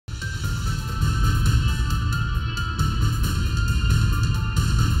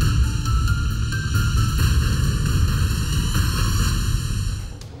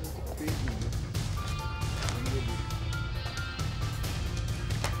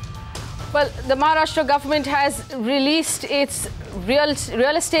Well, the Maharashtra government has released its real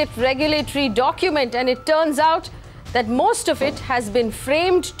estate regulatory document, and it turns out that most of it has been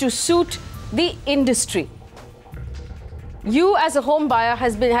framed to suit the industry. You as a home buyer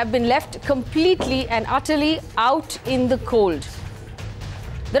have been left completely and utterly out in the cold.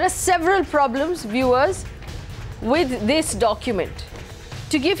 There are several problems, viewers, with this document.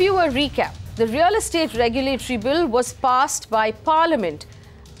 To give you a recap, the Real Estate Regulatory Bill was passed by Parliament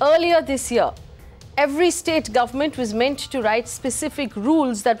earlier this year. Every state government was meant to write specific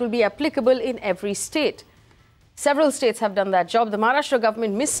rules that will be applicable in every state. Several states have done that job. The Maharashtra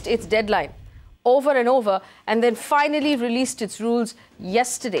government missed its deadline over and over and then finally released its rules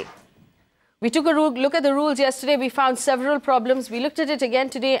yesterday. We took a look at the rules yesterday. We found several problems. We looked at it again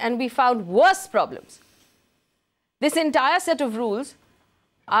today and we found worse problems. This entire set of rules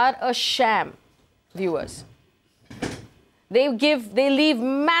are a sham, viewers. They leave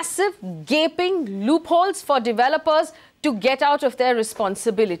massive, gaping loopholes for developers to get out of their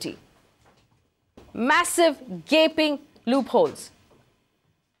responsibility. Massive, gaping loopholes.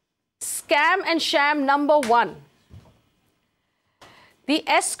 Scam and sham number one. The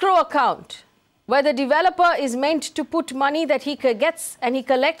escrow account, where the developer is meant to put money that he gets and he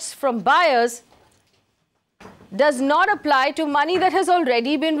collects from buyers, does not apply to money that has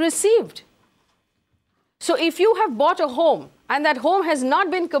already been received. So if you have bought a home and that home has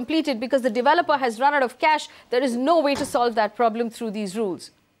not been completed because the developer has run out of cash, there is no way to solve that problem through these rules.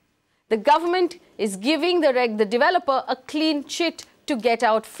 The government is giving the developer a clean chit to get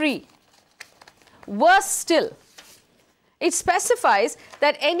out free. Worse still, it specifies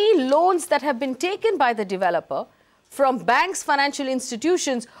that any loans that have been taken by the developer from banks, financial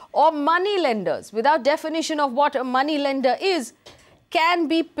institutions, or money lenders, without definition of what a money lender is, can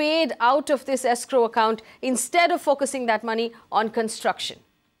be paid out of this escrow account instead of focusing that money on construction.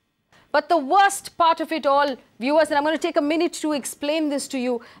 But the worst part of it all, viewers, and I'm going to take a minute to explain this to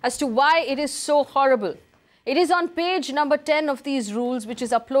you as to why it is so horrible. It is on page number 10 of these rules, which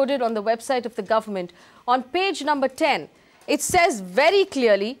is uploaded on the website of the government. On page number 10, it says very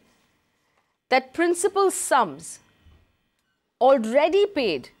clearly that principal sums already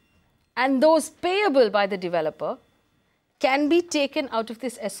paid and those payable by the developer can be taken out of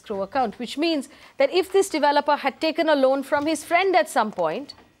this escrow account, which means that if this developer had taken a loan from his friend at some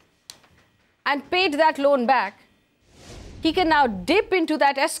point and paid that loan back, he can now dip into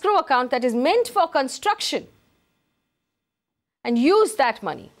that escrow account that is meant for construction and use that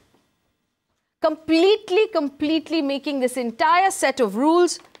money, completely making this entire set of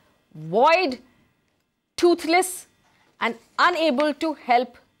rules void, toothless, and unable to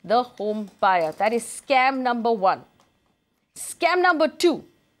help the home buyer. That is scam number one. Scam number two.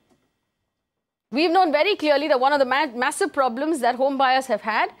 We've known very clearly that one of the massive problems that home buyers have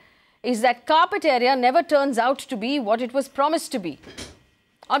had is that carpet area never turns out to be what it was promised to be.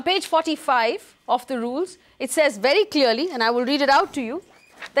 On page 45 of the rules, it says very clearly, and I will read it out to you,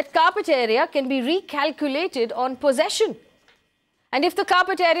 that carpet area can be recalculated on possession. And if the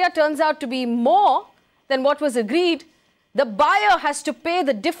carpet area turns out to be more than what was agreed, the buyer has to pay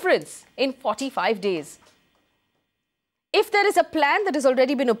the difference in 45 days. If there is a plan that has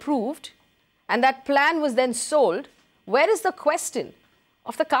already been approved and that plan was then sold, where is the question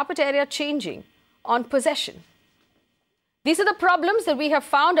of the carpet area changing on possession? These are the problems that we have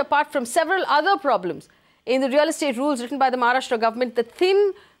found, apart from several other problems in the real estate rules written by the Maharashtra government. The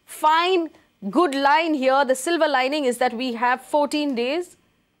thin, fine, good line here, the silver lining, is that we have 14 days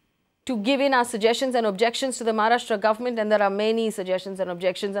to give in our suggestions and objections to the Maharashtra government, and there are many suggestions and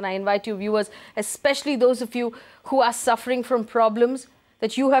objections, and I invite you viewers, especially those of you who are suffering from problems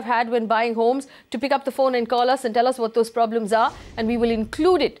that you have had when buying homes, to pick up the phone and call us and tell us what those problems are, and we will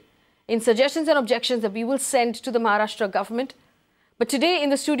include it in suggestions and objections that we will send to the Maharashtra government. But today in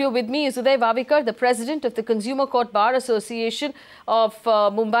the studio with me is Uday Wavikar, the President of the Consumer Court Bar Association of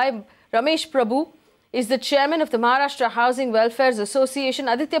Mumbai. Ramesh Prabhu is the Chairman of the Maharashtra Housing Welfare Association.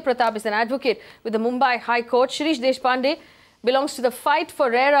 Aditya Pratap is an advocate with the Mumbai High Court. Shirish Deshpande belongs to the Fight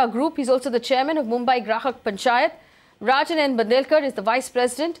for RERA Group. He's also the Chairman of Mumbai Grahak Panchayat. Rajan N Bandelkar is the Vice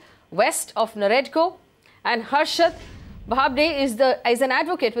President West of Naredco. And Harshad Bhadbhade is an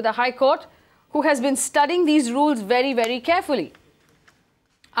advocate with the High Court who has been studying these rules very carefully.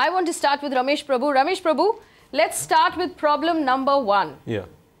 I want to start with Ramesh Prabhu. Ramesh Prabhu, let's start with problem number one. Yeah.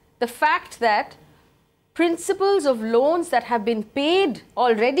 The fact that principals of loans that have been paid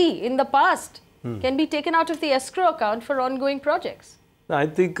already in the past can be taken out of the escrow account for ongoing projects. I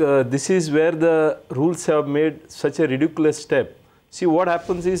think this is where the rules have made such a ridiculous step, See, what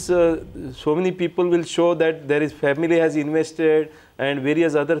happens is so many people will show that there is family has invested and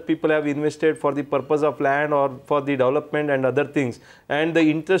various other people have invested for the purpose of land or for the development and other things. And the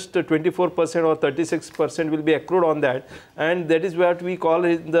interest 24% or 36% will be accrued on that. And that is what we call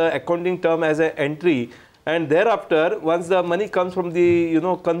in the accounting term as an entry. And thereafter, once the money comes from the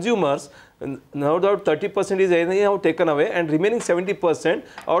consumers, no doubt 30% is anyhow taken away, and remaining 70%,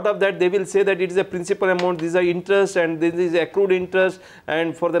 out of that they will say that it is a principal amount, these are interest and this is accrued interest,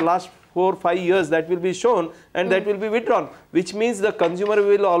 and for the last 4 or 5 years that will be shown, and that will be withdrawn, which means the consumer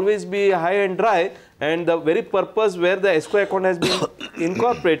will always be high and dry, and the very purpose where the escrow account has been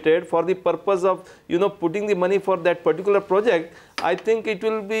incorporated for the purpose of putting the money for that particular project, I think it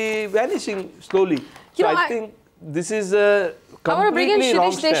will be vanishing slowly. So I think this is a completely I want to bring in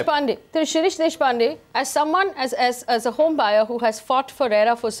wrong Shirish step. Deshpande. Shirish Deshpande, as someone, as a home buyer who has fought for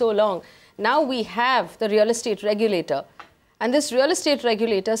RERA for so long, now we have the real estate regulator, and this real estate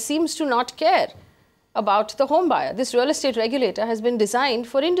regulator seems to not care about the home buyer. This real estate regulator has been designed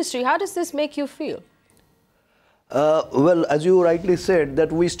for industry. How does this make you feel? Well, as you rightly said,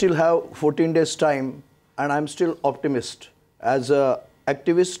 that we still have 14 days time, and I'm still optimist. As an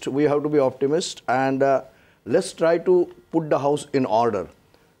activist, we have to be optimist, and let's try to put the house in order.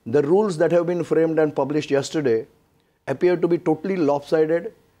 The rules that have been framed and published yesterday appear to be totally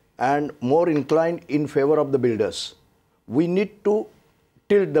lopsided and more inclined in favor of the builders. We need to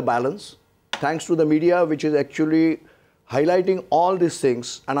tilt the balance, thanks to the media, which is actually highlighting all these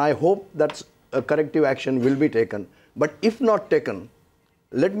things, and I hope that a corrective action will be taken. But if not taken,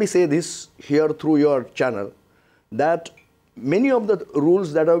 let me say this here through your channel, that many of the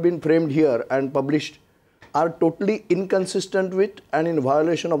rules that have been framed here and published are totally inconsistent with and in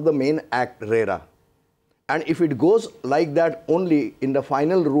violation of the main act, RERA. And if it goes like that only in the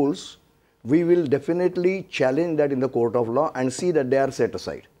final rules, we will definitely challenge that in the court of law and see that they are set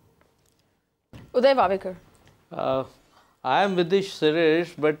aside. Uday Wavikar. I am with this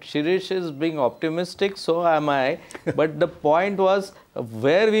Shirish, but Shirish is being optimistic, so am I. But the point was,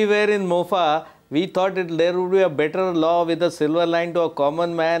 where we were in MOFA, we thought there would be a better law with a silver line to a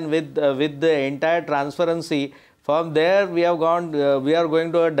common man with the entire transparency. From there, we have gone. We are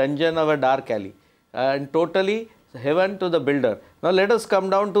going to a dungeon of a dark alley, and totally heaven to the builder. Now let us come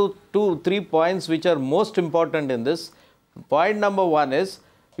down to 2-3 points which are most important in this. Point number 1 is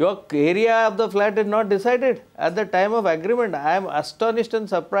your area of the flat is not decided at the time of agreement. I am astonished and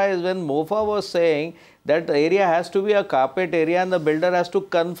surprised when MOFA was saying that the area has to be a carpet area and the builder has to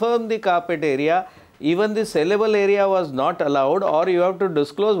confirm the carpet area. Even the sellable area was not allowed, or you have to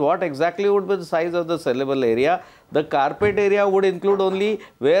disclose what exactly would be the size of the sellable area. The carpet area would include only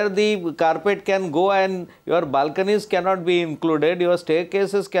where the carpet can go, and your balconies cannot be included, your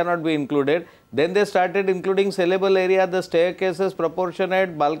staircases cannot be included. Then they started including sellable area, the staircases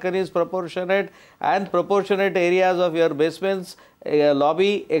proportionate, balconies proportionate, and proportionate areas of your basements,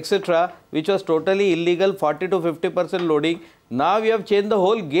 lobby, etc., which was totally illegal, 40 to 50% loading. Now we have changed the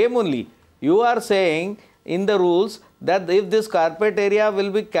whole game only. You are saying in the rules that if this carpet area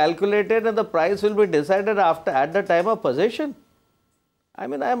will be calculated and the price will be decided at the time of possession. I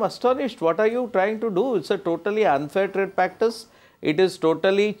mean, I am astonished. What are you trying to do? It's a totally unfair trade practice. It is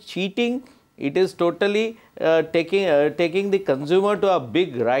totally cheating. It is totally taking the consumer to a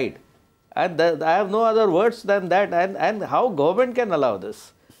big ride. And I have no other words than that. And how government can allow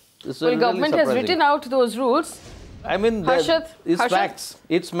this? Well, government has written out those rules. I mean,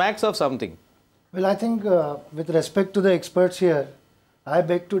 it smacks of something. Well, I think with respect to the experts here, I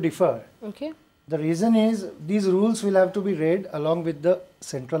beg to differ. Okay. The reason is these rules will have to be read along with the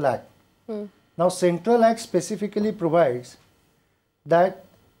Central Act. Now, Central Act specifically provides that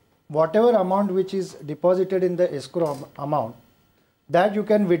whatever amount which is deposited in the escrow amount, that you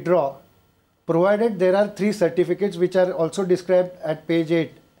can withdraw, provided there are 3 certificates which are also described at page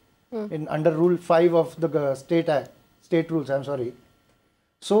 8 in under Rule 5 of the state rules. I'm sorry.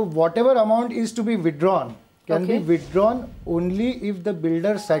 So whatever amount is to be withdrawn can be withdrawn only if the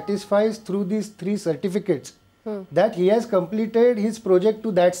builder satisfies through these 3 certificates that he has completed his project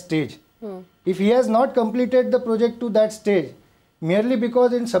to that stage. If he has not completed the project to that stage, merely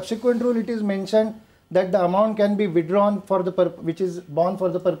because in subsequent rule it is mentioned that the amount can be withdrawn for the which is borne for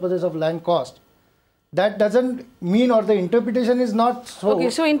the purposes of land cost, that doesn't mean, or the interpretation is not so. Okay,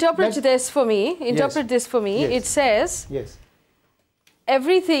 so interpret this for me. Interpret this for me. It says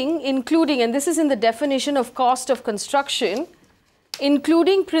everything including, and this is in the definition of cost of construction,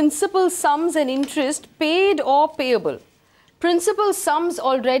 including principal sums and interest paid or payable. Principal sums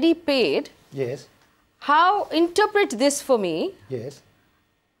already paid. Yes. How, interpret this for me. Yes.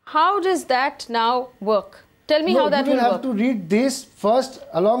 How does that now work? Tell me how that will You will have work. to read this first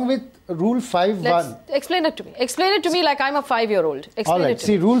along with Rule 5.1. Explain it to me. Explain it to me like I'm a 5-year-old. Explain All right. it to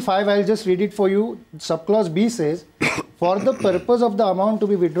See, me. Rule 5, I'll just read it for you. Subclause B says, for the purpose of the amount to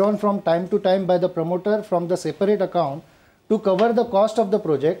be withdrawn from time to time by the promoter from the separate account to cover the cost of the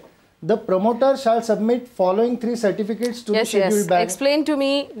project, the promoter shall submit following 3 certificates to the scheduled bank. Explain to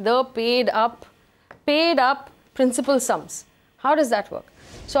me the paid up principal sums. How does that work?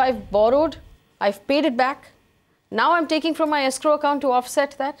 So I've borrowed, I've paid it back. Now I'm taking from my escrow account to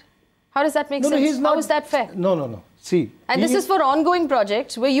offset that. How does that make sense? How is that fair? No. See. And this is for ongoing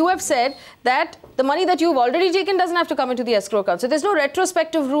projects where you have said that the money that you've already taken doesn't have to come into the escrow account. So there's no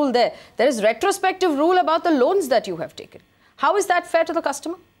retrospective rule there. There is retrospective rule about the loans that you have taken. How is that fair to the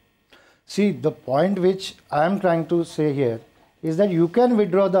customer? See, the point which I am trying to say here is that you can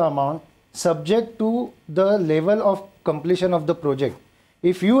withdraw the amount subject to the level of completion of the project.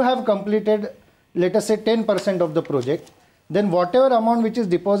 If you have completed, let us say 10% of the project, then whatever amount which is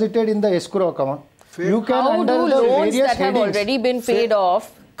deposited in the escrow account, you can How under do the loans various that have headings. already been paid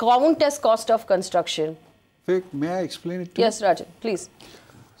off count as cost of construction? May I explain it to you? Yes, Rajan, please.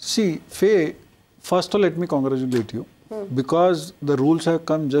 See, Faye, first of all, let me congratulate you because the rules have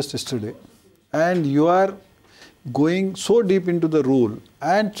come just yesterday and you are going so deep into the rule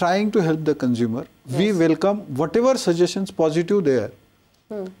and trying to help the consumer. Yes. We welcome whatever suggestions positive there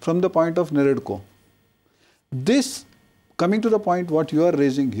from the point of Naredco. This, coming to the point what you are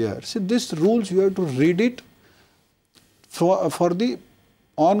raising here, see these rules you have to read it for the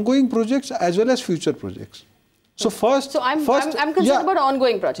ongoing projects as well as future projects. So first, I'm concerned about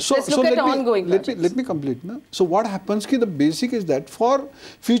ongoing projects. Let's look at the ongoing projects. Let me complete. No? So what happens ki the basic is that for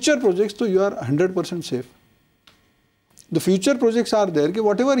future projects, so you are 100% safe. The future projects are there, ki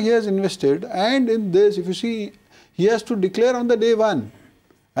whatever he has invested, and in this, if you see, he has to declare on the day one,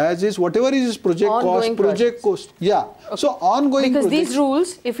 as is whatever is his project cost. Yeah. Okay. So ongoing because projects, these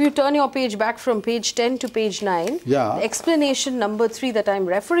rules, if you turn your page back from page 10 to page 9, the explanation number 3 that I'm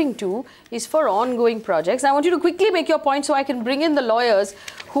referring to is for ongoing projects. I want you to quickly make your point so I can bring in the lawyers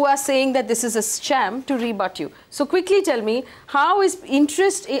who are saying that this is a sham to rebut you. So quickly tell me, how is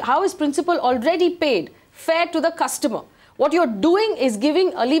principal already paid fair to the customer? What you're doing is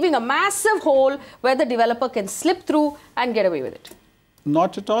leaving a massive hole where the developer can slip through and get away with it.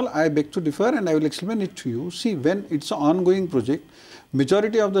 Not at all. I beg to differ and I will explain it to you. See, when it's an ongoing project,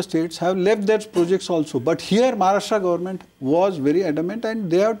 majority of the states have left their projects also. But here Maharashtra government was very adamant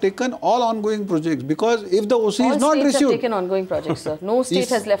and they have taken all ongoing projects because if the OC is not received... All states have taken ongoing projects, sir. No state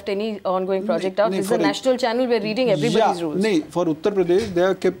has left any ongoing project out. This is a national channel. We're reading everybody's rules. For Uttar Pradesh, they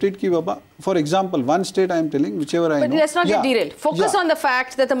have kept it ki baba. For example, one state I am telling, whichever I know. But let's not get derailed. Focus on the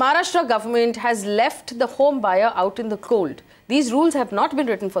fact that the Maharashtra government has left the home buyer out in the cold. These rules have not been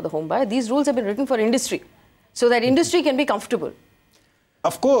written for the home buyer. These rules have been written for industry, so that industry can be comfortable.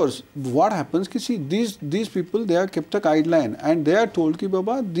 Of course, what happens is, see, these people, they have kept a guideline and they are told ki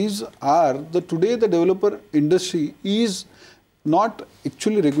baba, these are, today the developer industry is not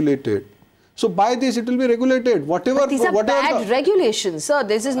actually regulated. So by this it will be regulated. Whatever. But these are bad regulations, sir.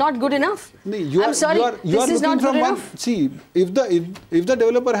 This is not good enough. I'm sorry, this is not good enough. See, if the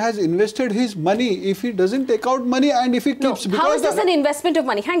developer has invested his money, if he doesn't take out money and if he keeps... No. How is this an investment of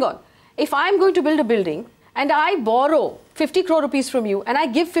money? Hang on. If I'm going to build a building and I borrow 50 crore rupees from you and I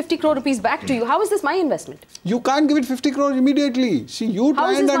give 50 crore rupees back to you, how is this my investment? You can't give it 50 crore immediately. See, you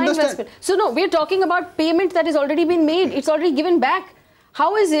try and understand. How is this my investment? So no, we're talking about payment that has already been made. It's already given back.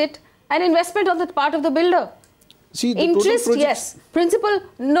 How is it an investment on the part of the builder? See, the interest, yes. Principal,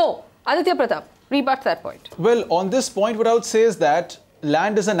 no. Aditya Pratap, rebut that point. Well, on this point, what I would say is that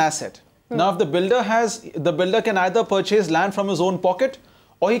land is an asset. Now, if the builder can either purchase land from his own pocket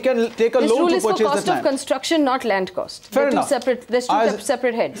or he can take a loan to purchase that land. This rule is for cost of construction, not land cost. Fair enough. There's two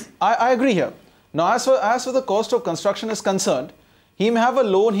separate heads. I agree here. Now, as for the cost of construction is concerned, he may have a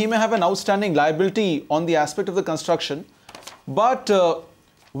loan, he may have an outstanding liability on the aspect of the construction, but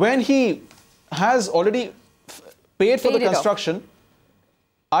when he has already paid for the construction,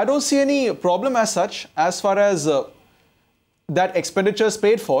 I don't see any problem as such as far as that expenditure is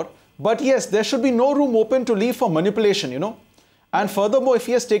paid for. But yes, there should be no room open to leave for manipulation, you know. And furthermore, if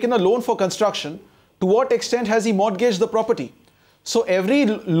he has taken a loan for construction, to what extent has he mortgaged the property? So every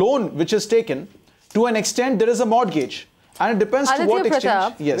loan which is taken, to an extent there is a mortgage. And it depends to what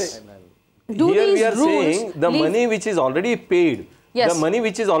extent. Yes. Here we are saying the money which is already paid, the money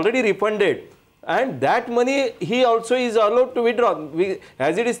which is already refunded, and that money he also is allowed to withdraw.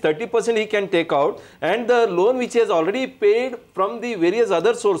 As it is 30% he can take out, and the loan which he has already paid from the various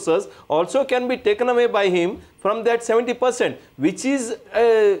other sources also can be taken away by him from that 70%, which is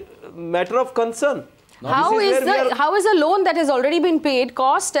a matter of concern. How is a loan that has already been paid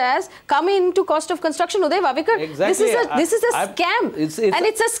come into cost of construction? Uday Wavikar, Exactly. This is a scam. And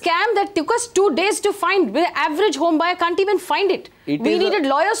it's a scam that took us 2 days to find. The average home buyer can't even find it. We needed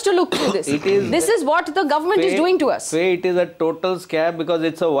lawyers to look through this. This is what the government is doing to us. It is a total scam because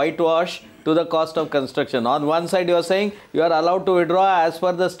it's a whitewash to the cost of construction. On one side, you are saying you are allowed to withdraw as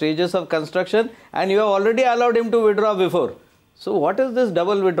per the stages of construction, and you have already allowed him to withdraw before. So what is this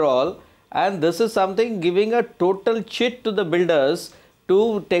double withdrawal? And this is something giving a total cheat to the builders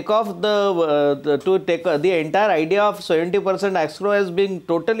to take off the entire idea of 70% escrow has been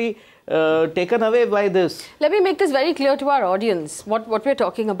totally taken away by this. Let me make this very clear to our audience, what we're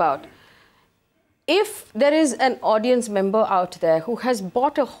talking about. If there is an audience member out there who has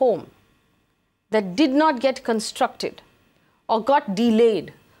bought a home that did not get constructed or got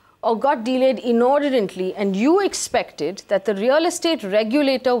delayed inordinately, and you expected that the real estate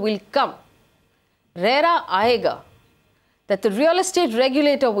regulator will come, RERA aayega, that the real estate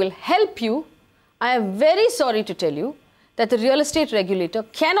regulator will help you, I am very sorry to tell you that the real estate regulator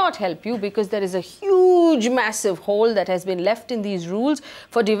cannot help you because there is a huge, massive hole that has been left in these rules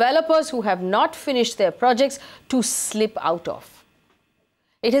for developers who have not finished their projects to slip out of.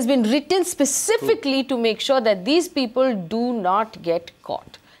 It has been written specifically to make sure that these people do not get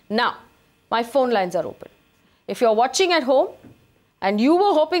caught. Now, my phone lines are open. If you're watching at home and you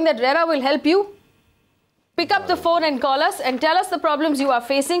were hoping that RERA will help you, pick up the phone and call us and tell us the problems you are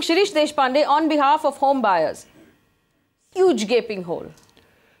facing. Shirish Deshpande on behalf of home buyers. Huge gaping hole.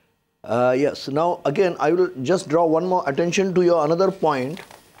 Yes. Now, again, I will just draw one more attention to your another point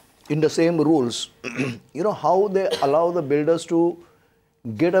in the same rules. You know, how they allow the builders to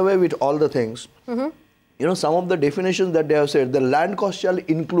get away with all the things. You know, some of the definitions that they have said, the land cost shall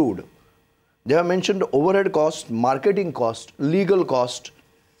include. They have mentioned overhead cost, marketing cost, legal cost,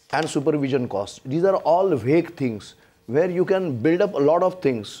 and supervision cost. These are all vague things where you can build up a lot of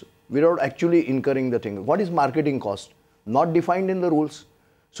things without actually incurring the thing. What is marketing cost? Not defined in the rules.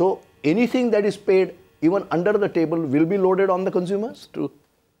 So anything that is paid even under the table will be loaded on the consumers. True.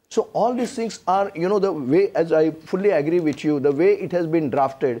 So all these things are, you know, the way, as I fully agree with you, the way it has been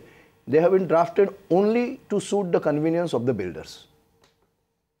drafted, they have been drafted only to suit the convenience of the builders.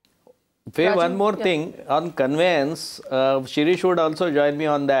 Faye, one more thing on conveyance, Shirish would also join me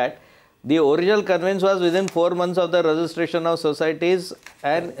on that. The original conveyance was within 4 months of the registration of societies,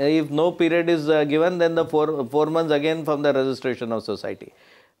 and if no period is given, then the 4 months again from the registration of society.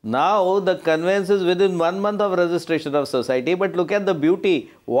 Now the conveyance is within 1 month of registration of society, but look at the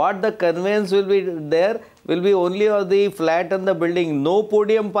beauty. What the conveyance will be there will be only of the flat and the building, no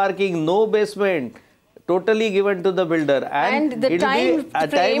podium parking, no basement, totally given to the builder. And the time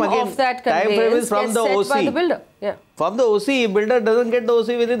frame of that conveyance from gets the set OC. by the builder. Yeah. From the OC, builder doesn't get the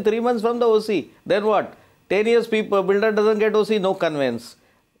OC within 3 months from the OC. Then what? 10 years people, builder doesn't get OC, no conveyance.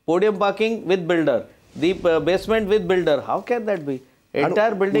 Podium parking with builder. The basement with builder. How can that be?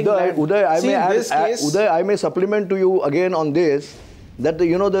 Entire building. Uday, I may supplement to you again on this, that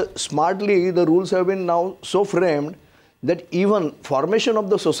smartly the rules have been now so framed that even formation of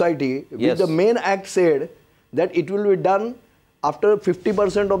the society, which the main act said that it will be done after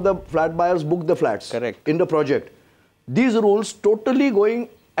 50% of the flat buyers book the flats in the project. These rules totally going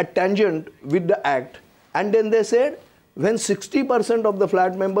at tangent with the act, and then they said when 60% of the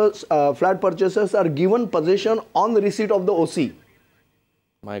flat members, flat purchasers are given possession on the receipt of the OC.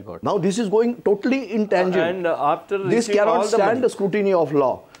 My God. Now this is going totally in tangent. And after this cannot stand the scrutiny of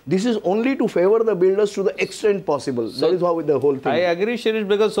law. This is only to favor the builders to the extent possible. So that is how the whole thing. I agree, Shirish,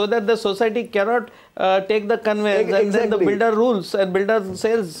 because so that the society cannot take the conveyance and then the builder rules and builder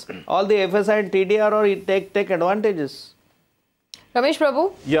says all the FSI and TDR or take advantages. Ramesh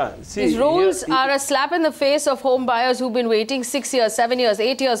Prabhu? Yeah. See, these rules are a slap in the face of home buyers who've been waiting 6 years, 7 years,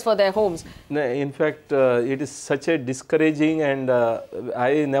 8 years for their homes. In fact, it is such a discouraging, and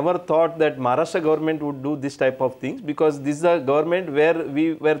I never thought that Maharashtra government would do this type of things, because this is a government where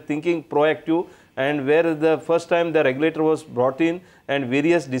we were thinking proactive, and where the first time the regulator was brought in and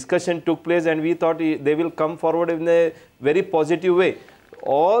various discussion took place, and we thought they will come forward in a very positive way.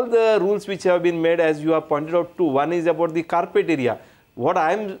 All the rules which have been made, as you have pointed out too, one is about the carpet area. What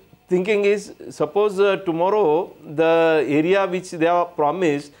I am thinking is, suppose tomorrow the area which they have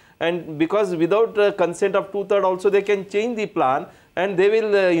promised, and because without consent of 2/3 also they can change the plan, and they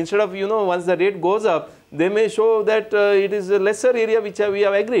will instead of once the rate goes up, they may show that it is a lesser area which we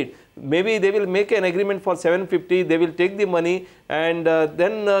have agreed. Maybe they will make an agreement for 750, they will take the money, and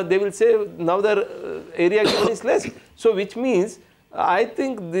then they will say now the area given is less. So which means I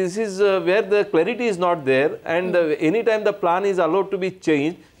think this is where the clarity is not there, and anytime the plan is allowed to be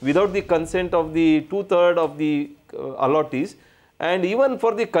changed without the consent of the 2/3 of the allottees, and even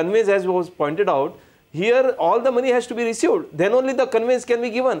for the conveyance, as was pointed out, here all the money has to be received, then only the conveyance can be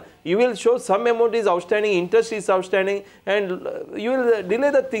given. You will show some amount is outstanding, interest is outstanding, and you will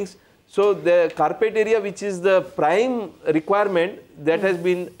delay the things. So the carpet area, which is the prime requirement, that has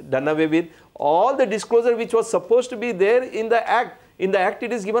been done away with. All the disclosure which was supposed to be there in the Act,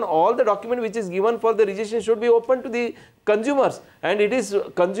 it is given, all the document which is given for the registration should be open to the consumers, and it is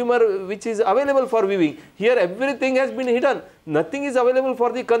consumer which is available for viewing. Here everything has been hidden, nothing is available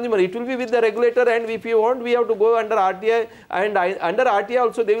for the consumer. It will be with the regulator, and if you want, we have to go under RTI, and under RTI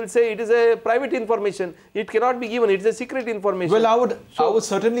also they will say it is a private information, it cannot be given, it is a secret information. Well, I would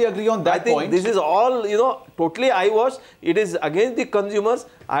certainly agree on that point. This is all, totally eyewash. It is against the consumers.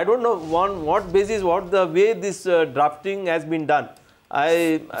 I don't know on what basis, what the way this drafting has been done.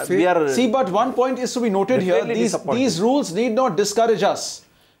 But one point is to be noted here. These rules need not discourage us,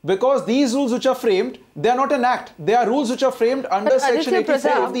 because these rules which are framed, they are not an act. They are rules which are framed under Section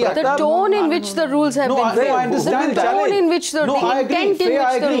 84 of the Act. The tone in which the rules have been framed. I understand the tone in which the intent in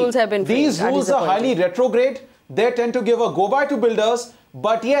which the rules have been framed. These rules are highly retrograde. They tend to give a go-by to builders.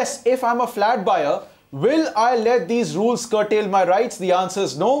 But yes, if I'm a flat buyer, will I let these rules curtail my rights? The answer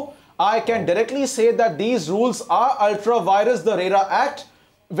is no. I can directly say that these rules are ultra-virus the RERA Act.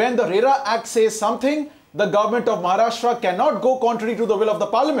 When the RERA Act says something, the government of Maharashtra cannot go contrary to the will of the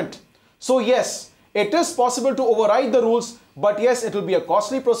Parliament. So yes, it is possible to override the rules, but yes, it will be a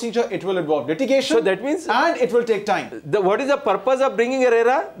costly procedure, it will involve litigation, so that means, and it will take time. What is the purpose of bringing a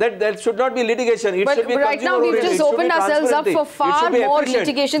RERA? That should not be litigation. It should be right now we've just opened ourselves up for far more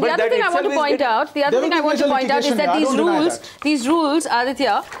litigation. The other thing I want to point out, is that these rules,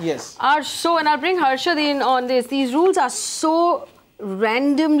 Aditya, are so, and I'll bring Harshad in on this, these rules are so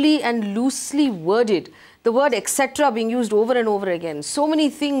randomly and loosely worded. The word etc. being used over and over again. So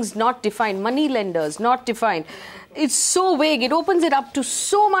many things not defined, money lenders not defined. It's so vague, it opens it up to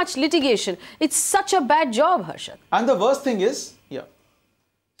so much litigation. It's such a bad job, Harshad. And the worst thing is,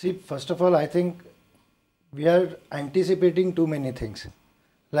 see, first of all, I think we are anticipating too many things.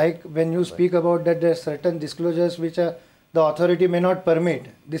 Like when you speak about that there are certain disclosures which the authority may not permit.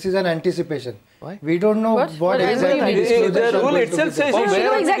 This is an anticipation. Why? We don't know what exactly the rule itself says.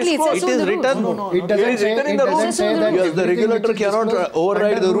 Exactly, it is written. No, it doesn't say that the regulator cannot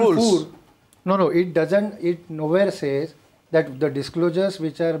override the rules. No, it doesn't. It nowhere says that the disclosures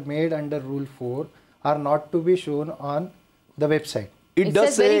which are made under Rule 4 are not to be shown on the website. It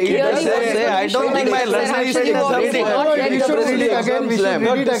does say, I don't think my listener is reading. We should read it again. We should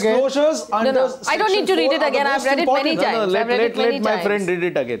read it again. No, I don't need to read it again. I've read it many times. Let my friend read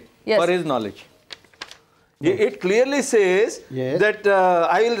it again for his knowledge. It clearly says that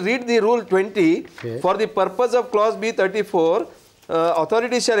I will read the Rule 20 for the purpose of Clause B34.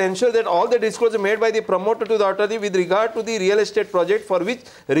 Authorities shall ensure that all the disclosure made by the promoter to the authority with regard to the real estate project for which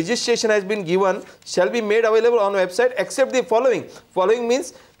registration has been given shall be made available on website except the following. Following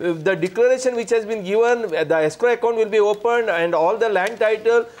means the declaration which has been given, the escrow account will be opened, and all the land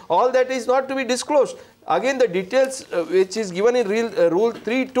title, all that is not to be disclosed. Again, the details which is given in Rule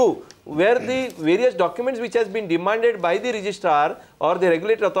 3.2, where the various documents which has been demanded by the registrar or the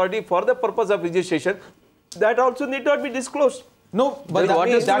regulatory authority for the purpose of registration, that also need not be disclosed. No, but that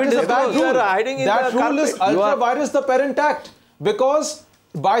is a bad rule. That rule is ultra-virus the Parent Act, because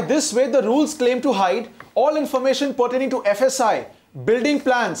by this way the rules claim to hide all information pertaining to FSI, building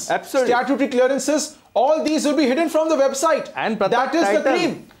plans, statutory clearances, all these will be hidden from the website. And that is the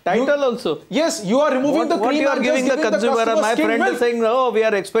cream. Title also. Yes, you are removing the cream. What you are giving the consumer, and my friend is saying, no, we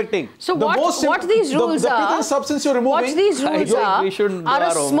are expecting. So what these rules are, the substance you're removing, what these rules are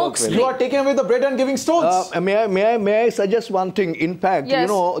a smoke screen. You are taking away the bread and giving stones. May I suggest one thing? In fact,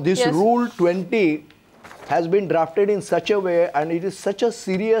 this Rule 20 has been drafted in such a way, and it is such a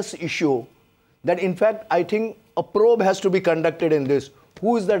serious issue that in fact I think a probe has to be conducted in this.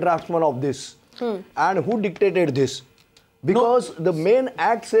 Who is the draftsman of this? And who dictated this? Because the main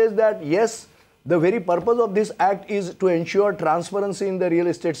act says that yes, the very purpose of this act is to ensure transparency in the real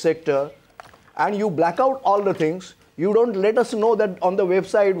estate sector, and you black out all the things. You don't let us know that on the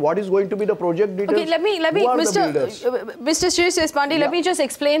website what is going to be the project details. Okay, let me Mr. Shirish Deshpande, let me just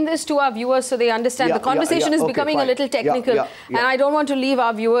explain this to our viewers so they understand. The conversation is becoming a little technical, and I don't want to leave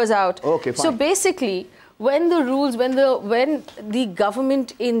our viewers out. Okay, fine. So basically, when the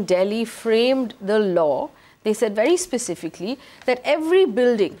government in Delhi framed the law, they said very specifically that every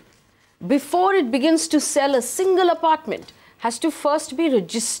building, before it begins to sell a single apartment, has to first be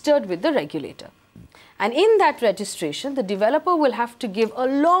registered with the regulator. And in that registration, the developer will have to give a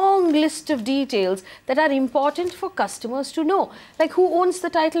long list of details that are important for customers to know. Like who owns the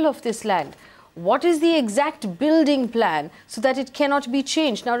title of this land? What is the exact building plan so that it cannot be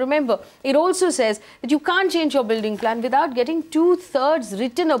changed? Now remember, it also says that you can't change your building plan without getting 2/3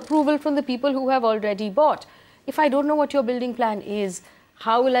 written approval from the people who have already bought. If I don't know what your building plan is,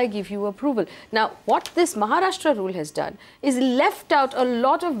 how will I give you approval? Now, what this Maharashtra rule has done is left out a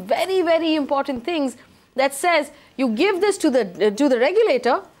lot of very, very important things that says you give this to the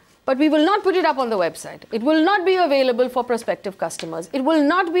regulator, but we will not put it up on the website. It will not be available for prospective customers. It will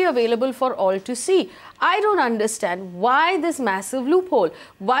not be available for all to see. I don't understand why this massive loophole.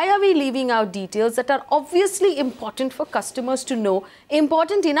 Why are we leaving out details that are obviously important for customers to know,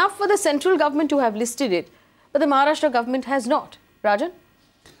 important enough for the central government to have listed it, but the Maharashtra government has not? Rajan?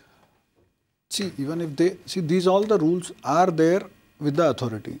 See, even if they, see, these all the rules are there with the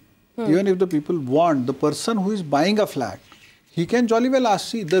authority. Even if the people want, the person who is buying a flat, he can jolly well ask,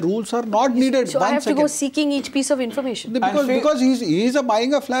 see, the rules are not needed. So I have to go seeking each piece of information. Because he is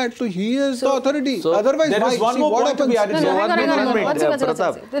buying a flat, so he is the authority. So Otherwise, there is one more point to be added.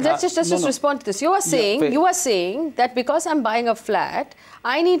 Let's just respond to this. You are saying that because I'm buying a flat,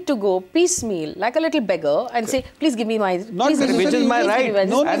 I need to go piecemeal, like a little beggar, and say, please give me my... Which is my right.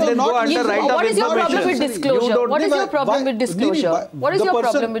 And then go under right of information. What is your problem with disclosure? What is your problem with disclosure? What is your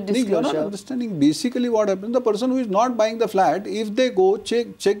problem with disclosure? You are not understanding basically what happens. The person who is not buying the flat, if they go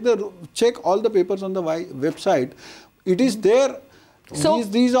check all the papers on the website, it is there. So,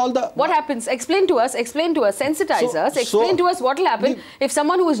 these all the... What happens? Explain to us, sensitize us, explain to us what will happen if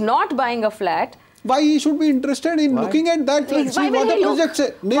someone who is not buying a flat... Why he should be interested in looking at that flat? Why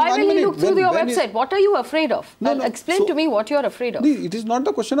will he look through your website? What are you afraid of? Explain to me what you are afraid of. It is not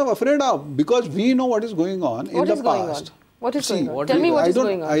a question of afraid of, because we know what is going on in the past. What is going on? Tell me what is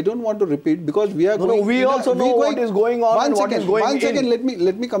going on. I don't want to repeat, because we are going... we also know what is going on and what is going in. One second,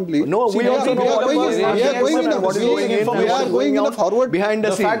 let me complete. No, we also know what is going in a forward behind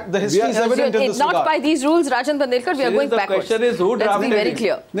the scene. The history is evident in this regard. Not by these rules, Rajan Bandelkar, we are going backwards. The question is who drafted it? Let's be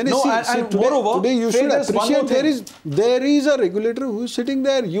very clear. Moreover, today you should appreciate there is a regulator who is sitting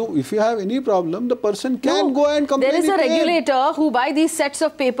there. If you have any problem, the person can go and complain. There is a regulator who by these sets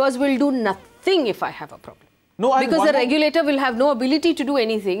of papers will do nothing if I have a problem. Because the regulator will have no ability to do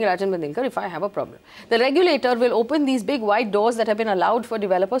anything, Rajan Bandelkar, if I have a problem. The regulator will open these big wide doors that have been allowed for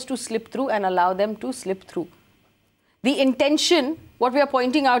developers to slip through and allow them to slip through. The intention, what we are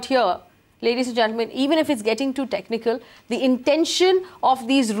pointing out here, ladies and gentlemen, even if it's getting too technical, the intention of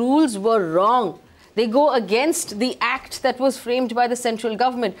these rules were wrong. They go against the act that was framed by the central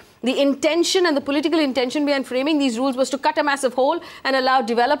government. The intention and the political intention behind framing these rules was to cut a massive hole and allow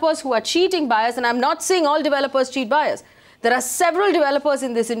developers who are cheating buyers, and I'm not saying all developers cheat buyers. There are several developers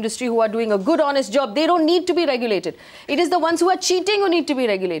in this industry who are doing a good, honest job. They don't need to be regulated. It is the ones who are cheating who need to be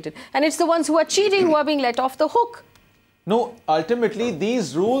regulated. And it's the ones who are cheating who are being let off the hook. No, ultimately,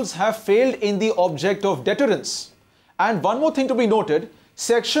 these rules have failed in the object of deterrence. And one more thing to be noted,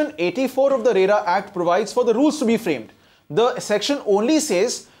 Section 84 of the RERA Act provides for the rules to be framed. The section only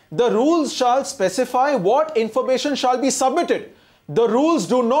says the rules shall specify what information shall be submitted. The rules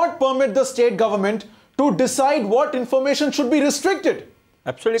do not permit the state government to decide what information should be restricted.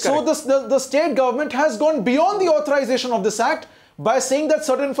 Absolutely correct. So the state government has gone beyond the authorization of this act by saying that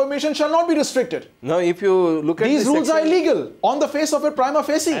certain information shall not be restricted. Now, if you look at these rules are illegal on the face of it prima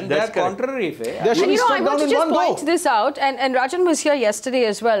facie. And that's contrary. I want to just point this out, and Rajan was here yesterday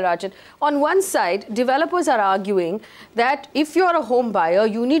as well, Rajan. On one side, developers are arguing that if you're a home buyer,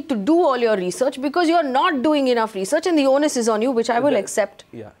 you need to do all your research because you're not doing enough research and the onus is on you, which I will accept.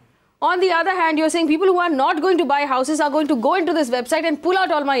 Yeah. On the other hand, you're saying people who are not going to buy houses are going to go into this website and pull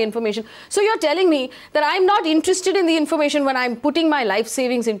out all my information. So you're telling me that I'm not interested in the information when I'm putting my life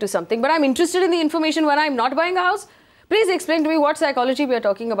savings into something, but I'm interested in the information when I'm not buying a house? Please explain to me what psychology we are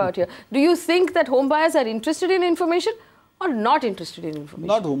talking about here. Do you think that home buyers are interested in information or not interested in information?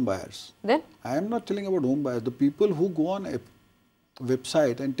 Not home buyers. Then? I am not telling about home buyers. The people who go on a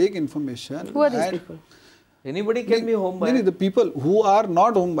website and take information. Who are these people? Anybody can be home buyer. The people who are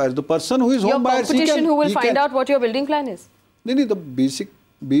not home buyers, the person who is home buyers, your competition who will find out what your building plan is. The basic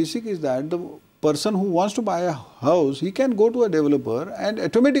is that the person who wants to buy a house, he can go to a developer and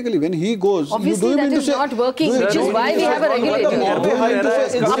automatically when he goes, obviously you do that is not working, which is why we have a regulator.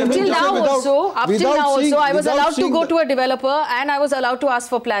 Up till now also, I was allowed to go to a developer and I was allowed to ask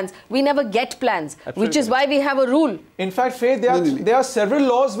for plans. We never get plans, which is why we have a rule. In fact, Faith, there are several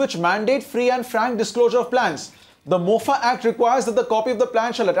laws which mandate free and frank disclosure of plans. The MOFA Act requires that the copy of the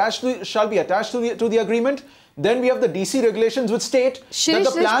plan shall be attached to the agreement. Then we have the DC regulations which state that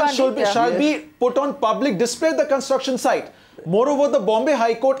the plan shall be put on public display at the construction site. Moreover, the Bombay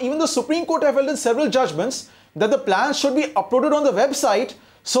High Court, even the Supreme Court have held in several judgments that the plans should be uploaded on the website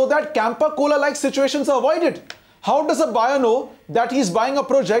so that Campa Cola-like situations are avoided. How does a buyer know that he's buying a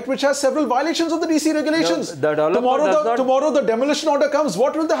project which has several violations of the DC regulations? No, tomorrow the demolition order comes,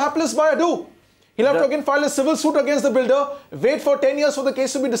 what will the hapless buyer do? He'll have to again file a civil suit against the builder, wait for 10 years for the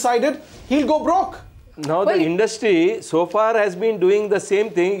case to be decided, he'll go broke. Now the industry so far has been doing the same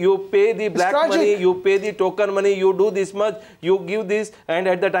thing. You pay the black money, you pay the token money, you do this much, you give this, and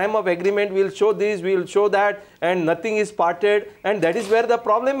at the time of agreement we'll show this, we'll show that, and nothing is parted, and that is where the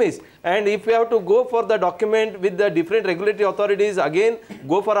problem is. And if we have to go for the document with the different regulatory authorities, again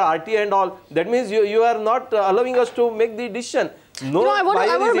go for a RT and all, that means you are not allowing us to make the decision. No, I want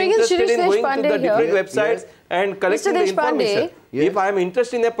to bring in Shirish Deshpande to the different websites and collecting the information. If I am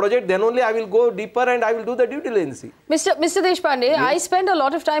interested in a project, then only I will go deeper and I will do the due diligence. Mr. Deshpande, I spend a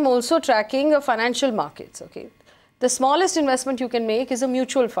lot of time also tracking financial markets. Okay, the smallest investment you can make is a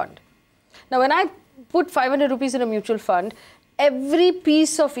mutual fund. Now, when I put 500 rupees in a mutual fund, every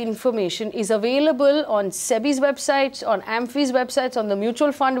piece of information is available on SEBI's websites, on AMFI's websites, on the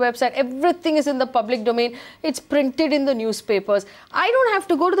mutual fund website. Everything is in the public domain. It's printed in the newspapers. I don't have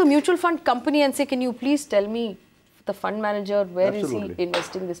to go to the mutual fund company and say, can you please tell me, the fund manager, where is he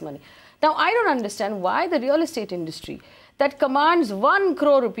investing this money? Now, I don't understand why the real estate industry that commands 1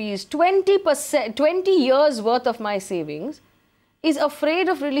 crore rupees, 20%, 20 years worth of my savings, is afraid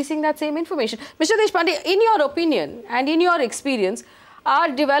of releasing that same information. Mr. Deshpande, in your opinion and in your experience, are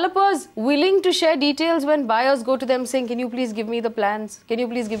developers willing to share details when buyers go to them saying, can you please give me the plans? Can you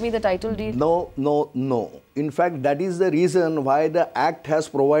please give me the title deed? No. In fact, that is the reason why the Act has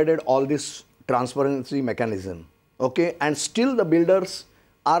provided all this transparency mechanism. Okay, and still the builders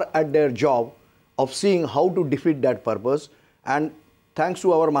are at their job of seeing how to defeat that purpose, and thanks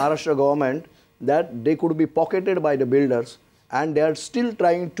to our Maharashtra government that they could be pocketed by the builders, and they are still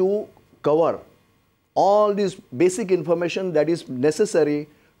trying to cover all this basic information that is necessary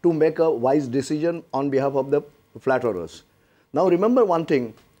to make a wise decision on behalf of the flat owners. Now remember one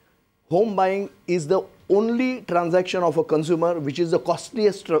thing, home buying is the only transaction of a consumer which is the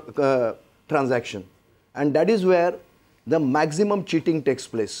costliest transaction. And that is where the maximum cheating takes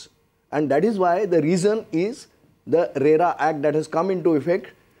place. And that is why the reason is the RERA Act that has come into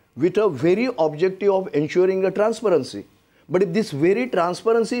effect with a very objective of ensuring the transparency. But if this very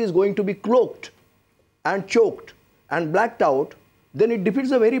transparency is going to be cloaked and choked and blacked out, then it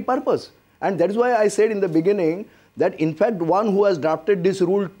defeats the very purpose. And that is why I said in the beginning that in fact one who has drafted this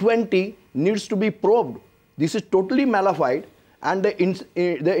Rule 20 needs to be probed. This is totally malified. And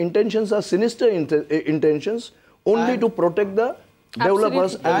the intentions are sinister intentions only to protect the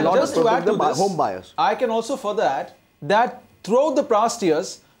developers and not to protect the home buyers. I can also further add that throughout the past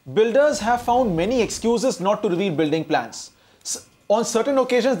years, builders have found many excuses not to reveal building plans. On certain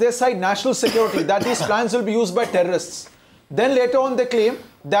occasions, they cite national security, that these plans will be used by terrorists. Then later on, they claim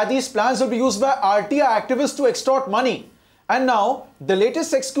that these plans will be used by RTI activists to extort money. And now, the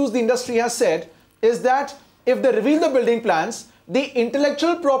latest excuse the industry has said is that if they reveal the building plans, the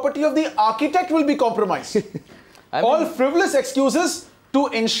intellectual property of the architect will be compromised. All frivolous excuses to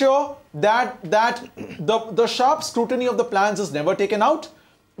ensure that the sharp scrutiny of the plans is never taken out,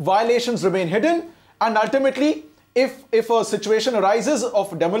 violations remain hidden, and ultimately, if a situation arises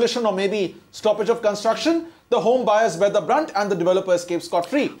of demolition or maybe stoppage of construction, the home buyers bear the brunt and the developer escapes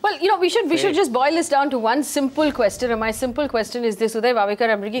scot-free. Well, you know, we should just boil this down to one simple question, and my simple question is this. Uday Wavikar,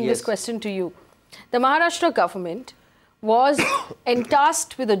 I'm bringing this question to you. The Maharashtra government was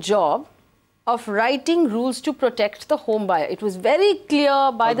entrusted with a job of writing rules to protect the home buyer. It was very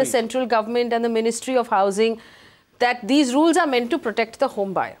clear by the central government and the Ministry of Housing that these rules are meant to protect the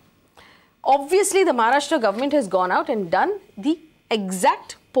home buyer. Obviously, the Maharashtra government has gone out and done the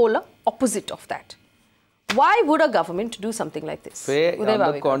exact polar opposite of that. Why would a government do something like this?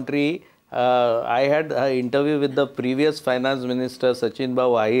 On the contrary, I had an interview with the previous finance minister, Sachin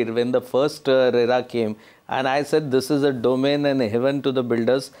Bhau Ahir, when the first RERA came. And I said this is a domain and a heaven to the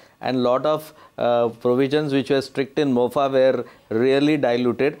builders, and lot of provisions which were strict in MOFA were really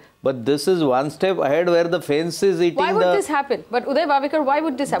diluted. But this is one step ahead where the fence is eating. Why would this happen? But Uday Wavikar, why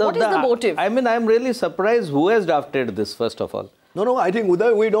would this happen? What is the motive? I mean, I'm really surprised who has drafted this, first of all. No, I think,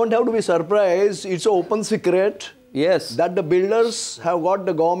 Uday, we don't have to be surprised. It's an open secret. Yes. That the builders have got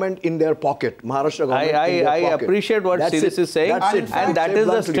the government in their pocket. Maharashtra government in their pocket. I appreciate what Shirish is saying. And that is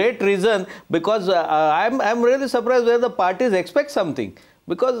the straight reason, because I'm really surprised where the parties expect something.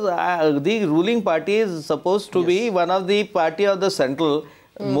 Because the ruling party is supposed to be one of the party of the central.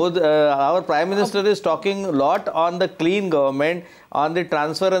 Our Prime Minister is talking a lot on the clean government, on the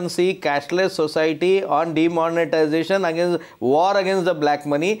transparency, cashless society, on demonetization, against war against the black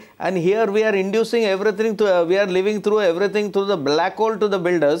money. And here we are inducing everything to, we are living through everything through the black hole to the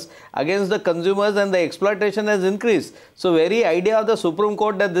builders against the consumers, and the exploitation has increased. So very idea of the Supreme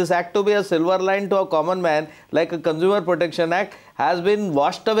Court that this act to be a silver line to a common man like a Consumer Protection Act has been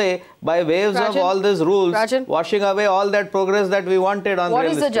washed away by waves of all these rules, washing away all that progress that we wanted on What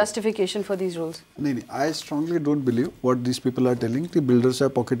is the justification for these rules? I strongly don't believe what these people are telling. The builders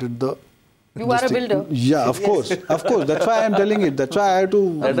have pocketed the... You are a builder. Yeah, of course. Of course. That's why I am telling it. That's why I have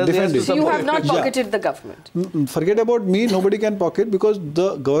to defend it. So you have not pocketed the government. Forget about me. Nobody can pocket, because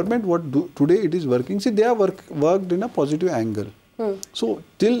the government, today it is working. See, they have worked in a positive angle. So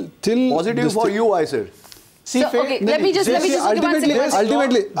till positive for you, I said. See, so, okay, let me just ultimately,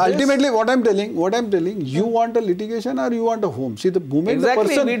 what I'm telling, you want a litigation or you want a home. See, the moment the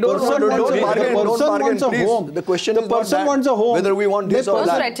person wants a home. The question is not that, whether we want this or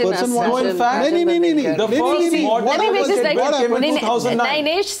that. No, in fact, let me make this like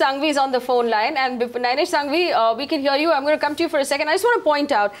Nainesh Sanghvi is on the phone line, and Nainesh Sanghvi, we can hear you. I'm going to come to you for a second. I just want to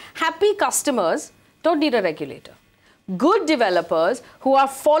point out, happy customers don't need a regulator. Good developers who are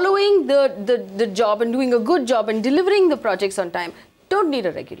following the job and doing a good job and delivering the projects on time don't need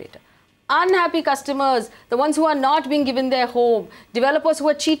a regulator. Unhappy customers, the ones who are not being given their home, developers who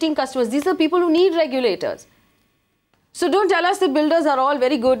are cheating customers, these are people who need regulators. So don't tell us the builders are all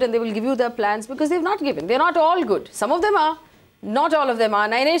very good and they will give you their plans, because they've not given. They're not all good. Some of them are, not all of them are.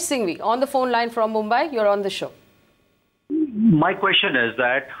 Nainesh Sanghvi on the phone line from Mumbai, you're on the show. My question is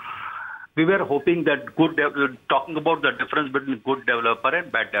that we were hoping that talking about the difference between good developer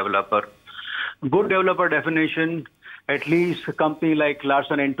and bad developer. Good developer definition, at least a company like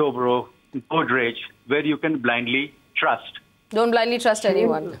Larsen & Toubro, Godrej, where you can blindly trust. Don't blindly trust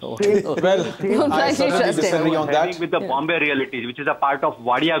anyone. Well, I certainly disagree on that. With the Bombay Realities, which is a part of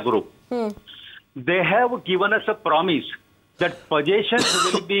RERA Group, they have given us a promise that possessions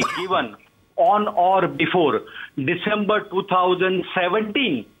will be given on or before December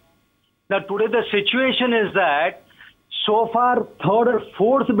 2017. Now, today the situation is that so far third or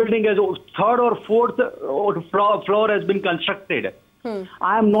fourth floor has been constructed.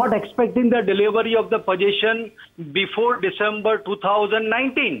 I am not expecting the delivery of the possession before December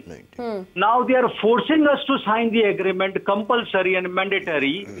 2019. Now they are forcing us to sign the agreement, compulsory and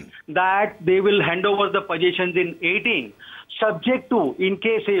mandatory, that they will hand over the possessions in 18, subject to, in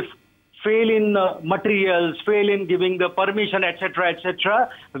case if fail in materials, fail in giving the permission, etc., etc.,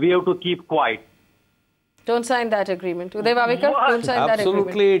 we have to keep quiet. Don't sign that agreement. Uday Wavikar, don't sign that agreement.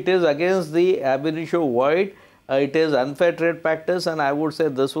 Absolutely, it is against the ab initio void. It is unfair trade practice, and I would say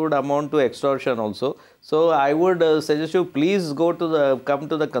this would amount to extortion also. So I would suggest you please come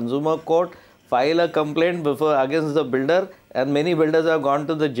to the consumer court, file a complaint against the builder, and many builders have gone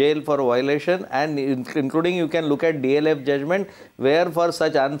to the jail for violation, and including you can look at DLF judgment, where for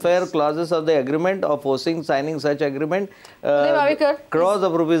such unfair clauses of the agreement or forcing signing such agreement, crores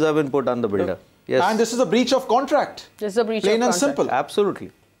of rupees have been put on the builder. Yes. And this is a breach of contract. This is a breach Plain of and contract. simple.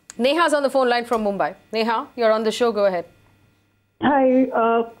 Absolutely. Neha's on the phone line from Mumbai. Neha, you're on the show. Go ahead. Hi.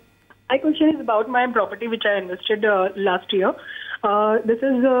 My question is about my property which I invested last year. This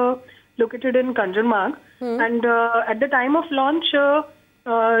is located in Kanjurmarg. And at the time of launch,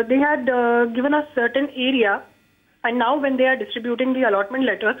 they had given us certain area. And now when they are distributing the allotment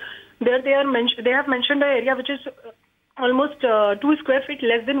letter, they have mentioned an area which is almost 2 square feet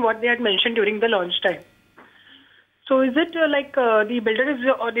less than what they had mentioned during the launch time. So is it like the builder is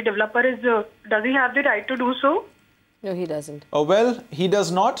or the developer is, does he have the right to do so? No, he doesn't. Well, he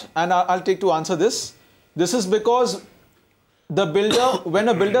does not, and I'll take to answer this. This is because the builder, when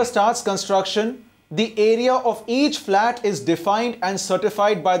a builder starts construction, the area of each flat is defined and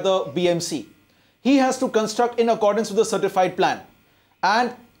certified by the BMC. He has to construct in accordance with the certified plan.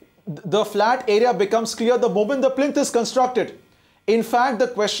 And the flat area becomes clear the moment the plinth is constructed. In fact, the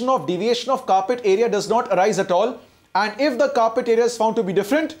question of deviation of carpet area does not arise at all. And if the carpet area is found to be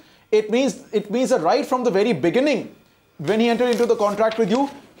different, it means that right from the very beginning, when he entered into the contract with you,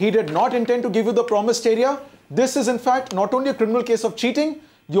 he did not intend to give you the promised area. This is in fact not only a criminal case of cheating,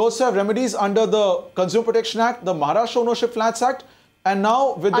 you also have remedies under the Consumer Protection Act, the Maharashtra Ownership Flats Act, and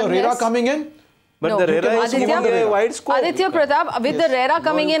now with the RERA coming in. But the RERA is given a wide scope. Aditya Pratap, with the RERA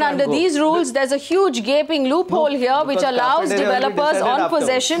coming in under these rules, there's a huge gaping loophole here which allows developers on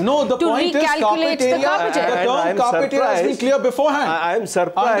possession to recalculate the carpet area. The term carpet area has been clear beforehand. I am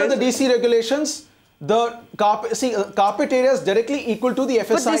surprised. Under the DC regulations, the carpet area is directly equal to the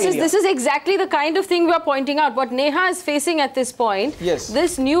FSI but area. this is exactly the kind of thing we are pointing out. What Neha is facing at this point, yes,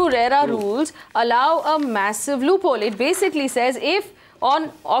 this new RERA rules allow a massive loophole. It basically says if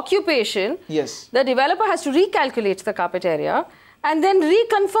on occupation, yes, the developer has to recalculate the carpet area and then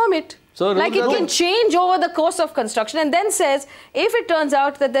reconfirm it. So like it can change over the course of construction, and then says if it turns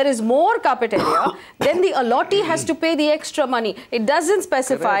out that there is more carpet area, then the allottee has to pay the extra money. It doesn't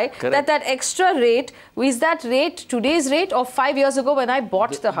specify that extra rate is that rate today's rate or 5 years ago when I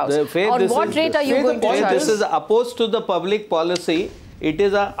bought the house. On what rate are you going to charge? This is opposed to the public policy. It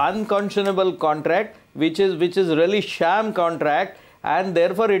is an unconscionable contract, which is really sham contract. And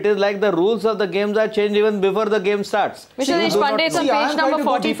therefore, it is like the rules of the games are changed even before the game starts. Mr. Deshpande, it's on page number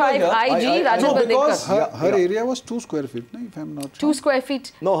 45, IG, Rajan Bandelkar. Her area was 2 square feet, if I'm not wrong. 2 square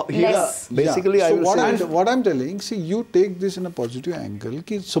feet No, less. Basically, yeah. I will say... What I'm telling, see, you take this in a positive angle.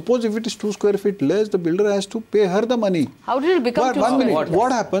 Suppose if it is 2 square feet less, the builder has to pay her the money. How did it become 2 square feet less?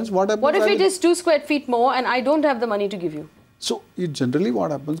 What happens? What if it is 2 square feet more and I don't have the money to give you? So, generally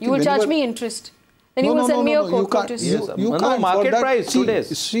what happens... You will charge me interest. Then you will send me a court notice. You can't market price today.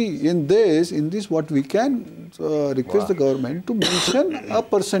 See, in this, what we can request the government to mention a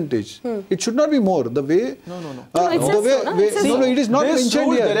percentage. It should not be more. The way... it is not this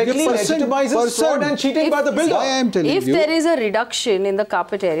mentioned here. Directly legitimizes fraud and cheating by the builder. I am telling if you. There is a reduction in the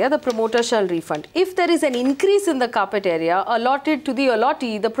carpet area, the promoter shall refund. If there is an increase in the carpet area allotted to the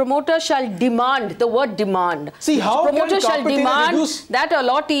allottee, the promoter shall demand, the word demand. See, how the promoter shall demand that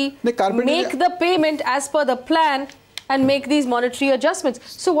allottee make the payment as per the plan and make these monetary adjustments.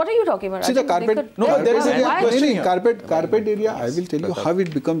 So what are you talking about? See, the carpet... there is a question here. Carpet area, I will tell you how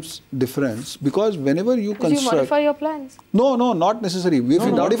it becomes different. Because whenever you construct... you modify your plans? No, not necessary. If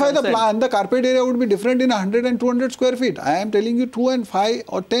you modify the plan, the carpet area would be different in 100 and 200 square feet. I am telling you 2 and 5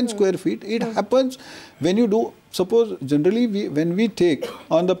 or 10 square feet. It happens when you do... Suppose generally when we take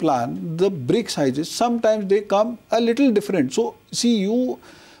on the plan, the brick sizes, sometimes they come a little different. So, see you...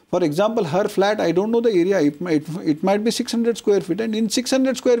 For example, her flat, I don't know the area, it might be 600 square feet, and in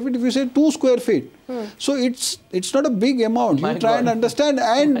 600 square feet, if you say 2 square feet, so it's not a big amount. You try and understand,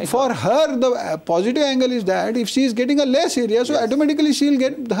 and for her, the positive angle is that if she is getting a less area, so automatically she will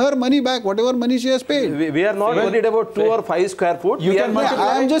get her money back, whatever money she has paid. We are not worried about 2 or 5 square foot.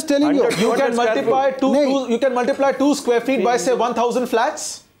 I am just telling you. You can multiply 2 square feet by say 1,000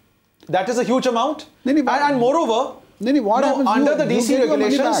 flats. That is a huge amount. And moreover, under the DC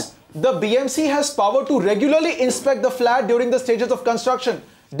regulations, the BMC has power to regularly inspect the flat during the stages of construction.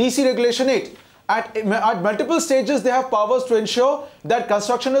 DC Regulation 8. At multiple stages, they have powers to ensure that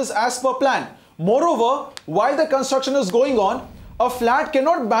construction is as per plan. Moreover, while the construction is going on, a flat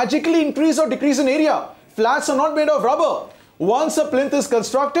cannot magically increase or decrease in area. Flats are not made of rubber. Once a plinth is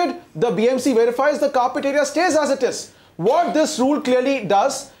constructed, the BMC verifies the carpet area stays as it is. What this rule clearly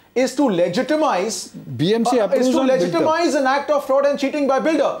does is to legitimize an act of fraud and cheating by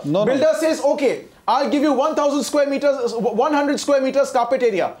builder. Builder says, okay, I'll give you 1,000 square meters, 100 square meters carpet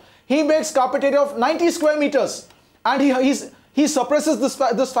area. He makes carpet area of 90 square meters, and he suppresses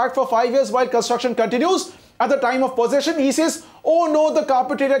this fact for 5 years while construction continues. At the time of possession, he says, oh no, the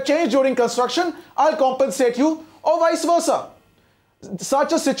carpet area changed during construction, I'll compensate you, or vice versa.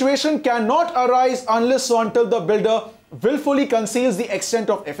 Such a situation cannot arise unless or until the builder willfully conceals the extent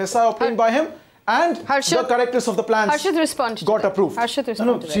of FSI obtained by him and the correctness of the plans got approved.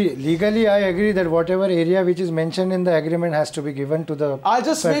 See, legally I agree that whatever area which is mentioned in the agreement has to be given to the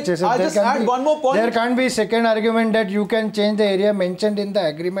purchaser. I'll just add one more point. There can't be second argument that you can change the area mentioned in the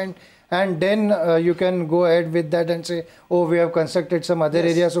agreement and then you can go ahead with that and say, oh, we have constructed some other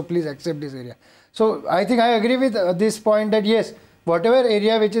area, so please accept this area. So I think I agree with this point that yes, whatever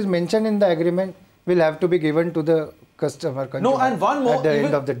area which is mentioned in the agreement will have to be given to the customer and one more, at the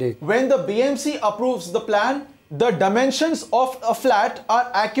end of the day. When the BMC approves the plan, the dimensions of a flat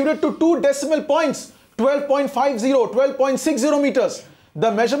are accurate to 2 decimal points, 12.50, 12.60 meters.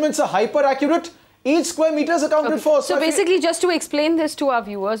 The measurements are hyper accurate. Each square meter is accounted for. So basically, just to explain this to our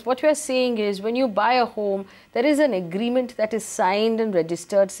viewers, what we are saying is when you buy a home, there is an agreement that is signed and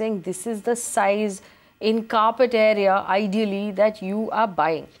registered saying this is the size in carpet area ideally that you are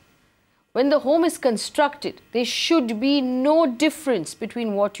buying. When the home is constructed, there should be no difference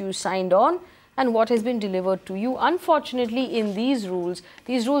between what you signed on and what has been delivered to you. Unfortunately, in these rules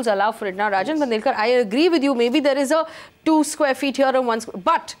allow for it. Now, Rajan Bandelkar, I agree with you. Maybe there is a 2 square feet here and 1 square,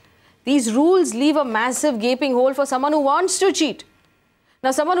 but these rules leave a massive gaping hole for someone who wants to cheat. Now,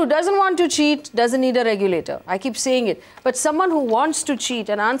 someone who doesn't want to cheat doesn't need a regulator. I keep saying it. But someone who wants to cheat,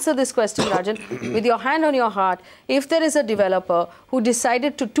 and answer this question, Rajan, with your hand on your heart, if there is a developer who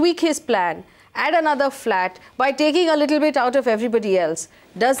decided to tweak his plan add another flat by taking a little bit out of everybody else,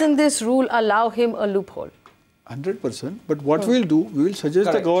 doesn't this rule allow him a loophole? 100%. But what we'll do, we will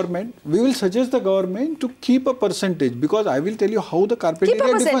suggest the government. We will suggest the government to keep a percentage, because I will tell you how the carpet Keep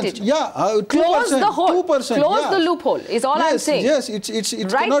area a percentage. Yeah, 2%. Close the hole. 2%. Close the loophole is all I'm saying. Yes, it's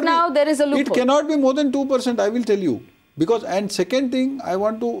right now there is a loophole. It cannot be more than 2%. I will tell you, because and second thing, I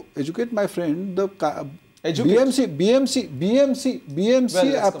want to educate my friend. The BMC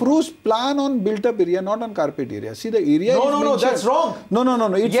approves plan on built-up area, not on carpet area. See, the area. No, that's wrong. No.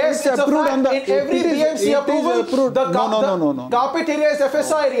 It's approved on the. In every BMC approval, the carpet area is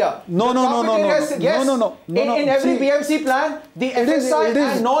FSI area. No. In every BMC plan, the FSI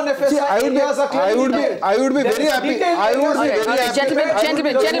and non-FSI areas are clearly. I would be very happy. I would be very happy.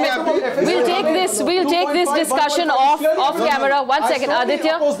 Gentlemen, we'll take this discussion off camera. 1 second,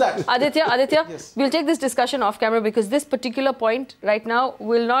 Aditya. We'll take this discussion off camera, because this particular point right now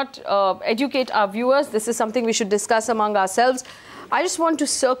will not educate our viewers. This is something we should discuss among ourselves. I just want to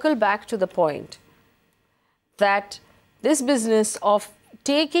circle back to the point that this business of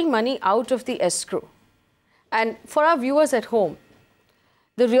taking money out of the escrow, and for our viewers at home,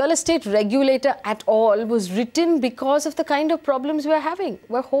 the real estate regulator at all was written because of the kind of problems we're having,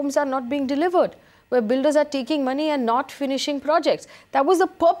 where homes are not being delivered, where builders are taking money and not finishing projects. That was the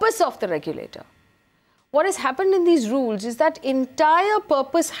purpose of the regulator. What has happened in these rules is that entire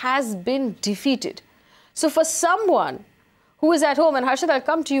purpose has been defeated. So for someone who is at home, and Harshad, I'll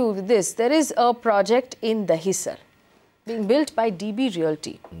come to you with this, there is a project in Dahisar being built by DB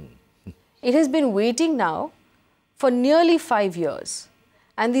Realty. It has been waiting now for nearly 5 years,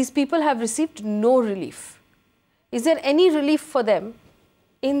 and these people have received no relief. Is there any relief for them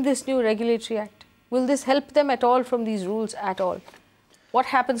in this new regulatory act? Will this help them at all from these rules at all? What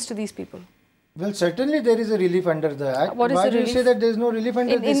happens to these people? Well, certainly there is a relief under the Act. What is Why the do you relief? say that there is no relief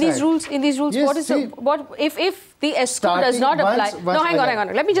under this these Act? rules? In these rules, Yes, what is if the escrow does not apply? Hang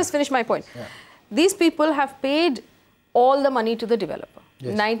on. Let me just finish my point. Yeah. These people have paid all the money to the developer.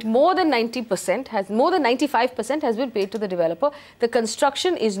 Yes. More than 95% has been paid to the developer. The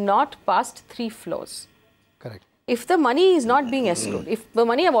construction is not past 3 floors. Correct. If the money is not being escrowed, if the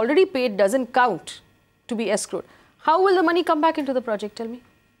money I've already paid doesn't count to be escrowed, how will the money come back into the project? Tell me.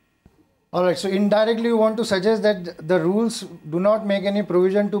 All right, so indirectly you want to suggest that the rules do not make any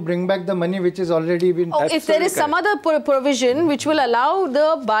provision to bring back the money which is already been... Oh, if there is some other provision which will allow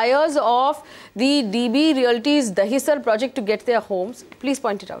the buyers of the DB Realty's Dahisar project to get their homes, please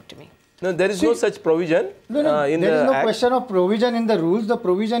point it out to me. No, there is no such provision. No, there is no question of provision in the rules. The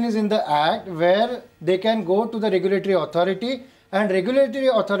provision is in the Act, where they can go to the regulatory authority, and regulatory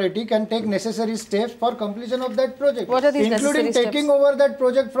authority can take necessary steps for completion of that project. What are these necessary including steps? taking over that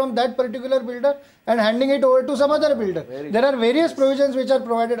project from that particular builder and handing it over to some other builder. There are various provisions which are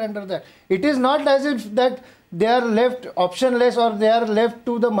provided under that. It is not as if that they are left optionless or they are left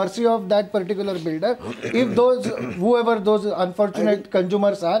to the mercy of that particular builder. If whoever those unfortunate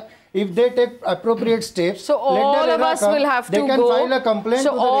consumers are, if they take appropriate steps, so all of us will have to go. They can file a complaint.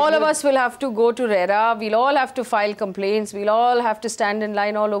 So all of us will have to go to RERA. We'll all have to file complaints. We'll all have to stand in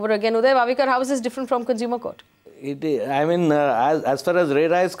line all over again. Uday Wavikar, how is this different from Consumer Court? I mean, as far as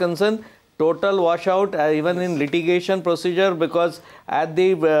RERA is concerned, total washout even in litigation procedure, because at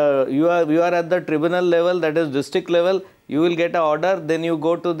the you are at the tribunal level, that is district level, you will get an order. Then you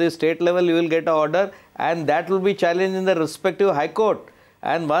go to the state level, you will get an order, and that will be challenged in the respective High Court.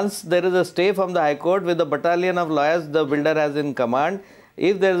 And once there is a stay from the High Court with the battalion of lawyers the builder has in command,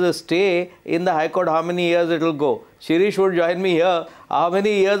 if there is a stay in the High Court, how many years it will go? Shirish would join me here. How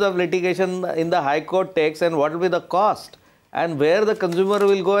many years of litigation in the High Court takes, and what will be the cost? And where the consumer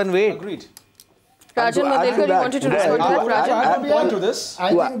will go and wait? Agreed. Rajan Bandelkar, you wanted to respond to that, Rajan? Point to this. I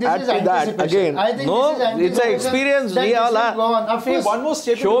think this is anticipation. I think No, this is it's an experience. We all are. Of course, One more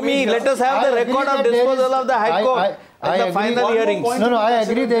statement. Show me, let us have the record of disposal of the High Court I and the agree. final hearings. No, I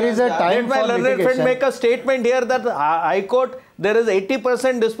agree there is a time Let my for learned friend litigation. make a statement here that High Court, there is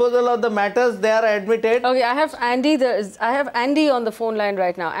 80% disposal of the matters, they are admitted. Okay, I have Andy on the phone line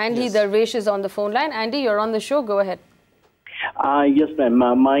right now. Andy Darvesh is on the phone line. Andy, you're on the show. Go ahead. Yes, ma'am.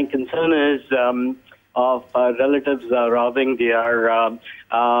 My concern is of relatives robbing the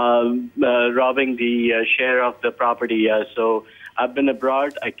share of the property. So I've been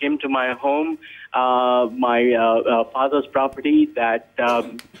abroad. I came to my home, my father's property that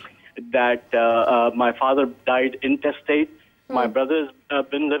my father died intestate. My brother's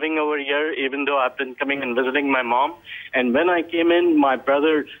been living over here, even though I've been coming and visiting my mom. And when I came in, my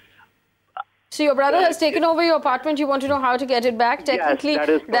brother So your brother has taken over your apartment. You want to know how to get it back? Technically,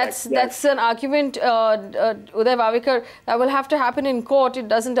 yes, that's an argument, Uday Wavikar, that will have to happen in court. It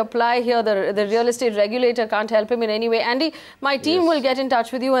doesn't apply here. The real estate regulator can't help him in any way. Andy, my team will get in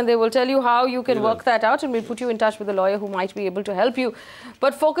touch with you and they will tell you how you can work that out, and we'll put you in touch with a lawyer who might be able to help you.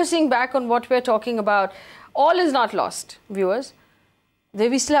 But focusing back on what we're talking about, all is not lost, viewers.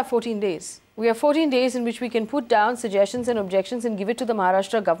 We still have 14 days. We have 14 days in which we can put down suggestions and objections and give it to the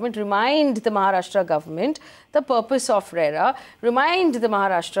Maharashtra government, remind the Maharashtra government the purpose of RERA, remind the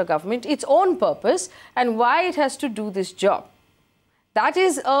Maharashtra government its own purpose and why it has to do this job. That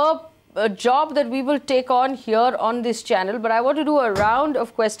is a job that we will take on here on this channel, but I want to do a round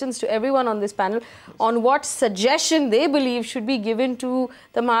of questions to everyone on this panel on what suggestion they believe should be given to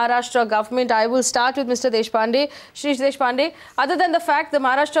the Maharashtra government. I will start with Mr. Deshpande. Shirish Deshpande, other than the fact the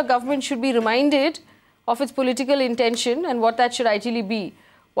Maharashtra government should be reminded of its political intention and what that should ideally be,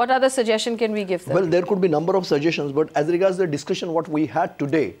 what other suggestion can we give them? Well, there could be a number of suggestions, but as regards the discussion what we had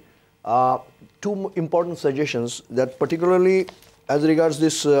today, two important suggestions, that particularly as regards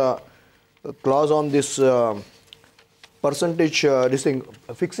this clause on this percentage, this thing,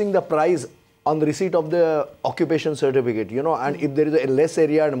 fixing the price on the receipt of the occupation certificate, you know, and if there is a less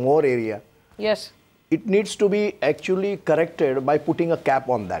area and more area, yes, it needs to be actually corrected by putting a cap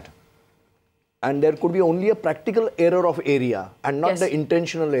on that. And there could be only a practical error of area and not the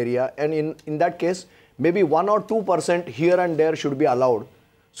intentional area. And in that case, maybe 1 or 2% here and there should be allowed,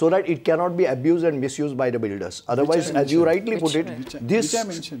 so that it cannot be abused and misused by the builders. Otherwise, as you rightly put it, this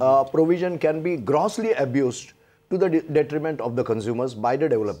provision can be grossly abused to the detriment of the consumers by the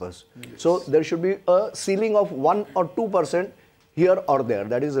developers. So there should be a ceiling of 1 or 2% here or there.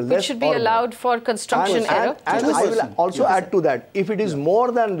 That is less. It should be allowed for construction error. And I will also add to that, if it is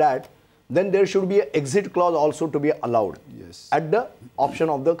more than that, then there should be an exit clause also to be allowed at the option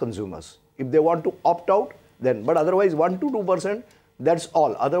of the consumers. If they want to opt out, then, but otherwise 1 to 2%, that's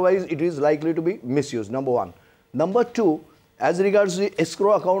all. Otherwise, it is likely to be misused, number one. Number two, as regards the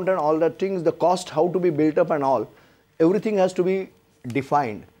escrow account and all that things, the cost, how to be built up and all, everything has to be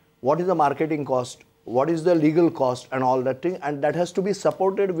defined. What is the marketing cost? What is the legal cost and all that thing? And that has to be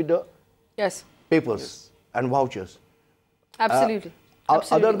supported with the papers and vouchers. Absolutely.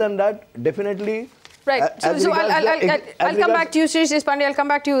 Other than that, definitely. Right. So I'll come back to you, Shirish Deshpande. I'll come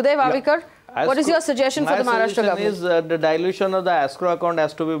back to you, Uday Wavikar. What is your suggestion for the Maharashtra government? My suggestion is the dilution of the escrow account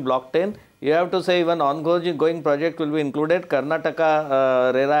has to be blocked in. You have to say even ongoing project will be included.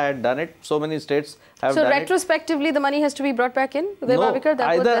 Karnataka RERA had done it. So many states have done it. So retrospectively, the money has to be brought back in? Uday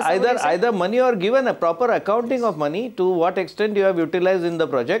Wavikar, either money or given a proper accounting of money to what extent you have utilized in the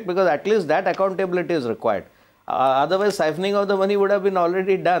project, because at least that accountability is required. Otherwise, siphoning of the money would have been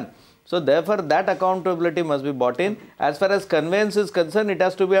already done. So therefore, that accountability must be brought in. As far as conveyance is concerned, it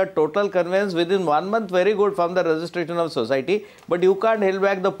has to be a total conveyance within 1 month, very good, from the registration of society. But you can't hold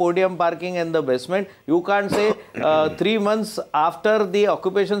back the podium parking and the basement. You can't say 3 months after the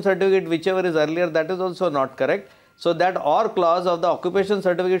occupation certificate, whichever is earlier, that is also not correct. So that or clause of the occupation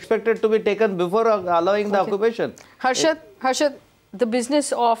certificate expected to be taken before allowing the occupation. Harshad, the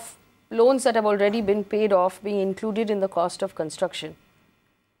business of loans that have already been paid off being included in the cost of construction,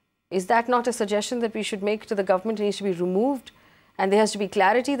 is that not a suggestion that we should make to the government? It needs to be removed, and there has to be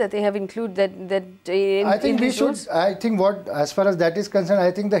clarity that they have included that I think we should. I think what, as far as that is concerned,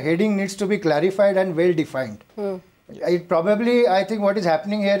 I think the heading needs to be clarified and well defined. It probably, I think what is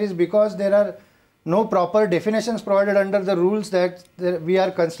happening here is because there are no proper definitions provided under the rules that we are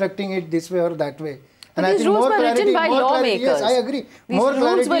constructing it this way or that way. And these rules were written by lawmakers. Yes, I agree. These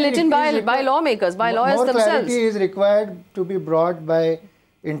rules were written by lawmakers, by lawyers themselves. More clarity is required to be brought by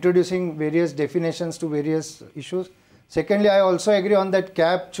introducing various definitions to various issues. Secondly, I also agree on that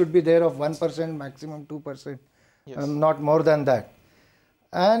cap should be there of 1%, maximum 2%, not more than that.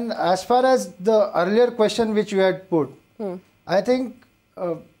 And as far as the earlier question which you had put, I think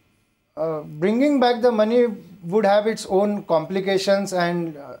bringing back the money would have its own complications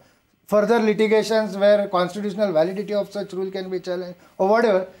and further litigations where constitutional validity of such rule can be challenged or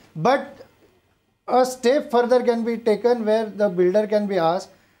whatever. But a step further can be taken where the builder can be asked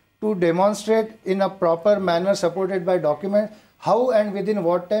to demonstrate in a proper manner supported by documents how and within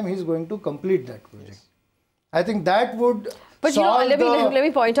what time he is going to complete that project. I think that would But you know, let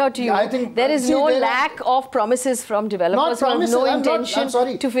me point out to you, I think, there is no lack of promises from developers who have no intention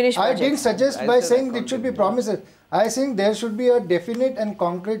to finish projects. I didn't suggest by saying it should be promises. I think there should be a definite and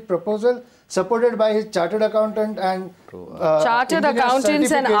concrete proposal supported by his chartered accountant and chartered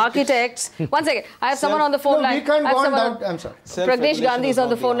accountants and architects. One second, I have someone on the phone line. We can't go on that. I'm sorry. Pragnesh Gandhi is on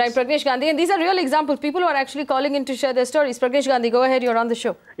the phone line. Pragnesh Gandhi, and these are real examples. People who are actually calling in to share their stories. Pragnesh Gandhi, go ahead. You're on the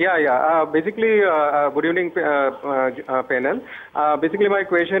show. Yeah. Basically, good evening, panel. Basically, my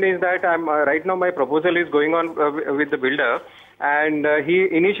question is that right now my proposal is going on with the builder, and he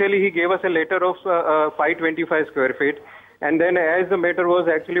initially gave us a letter of 525 square feet. And then as the matter was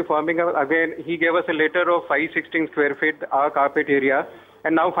actually forming up, again, he gave us a letter of 516 square feet, our carpet area.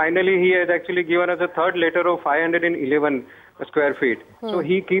 And now finally he has actually given us a third letter of 511 square feet. So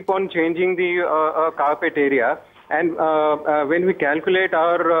he keep on changing the carpet area. And when we calculate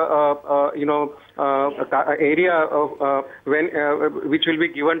our, area of which will be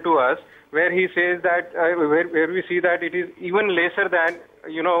given to us, where he says that, where we see that it is even lesser than,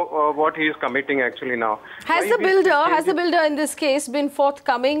 what he is committing actually now. Has the builder in this case been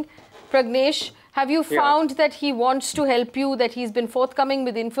forthcoming, Pragnesh? Have you found that he wants to help you, that he's been forthcoming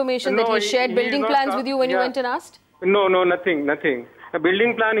with information, that he shared building plans with you when you went and asked? No, nothing. A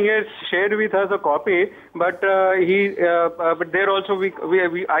building plan he has shared with us a copy, but but there also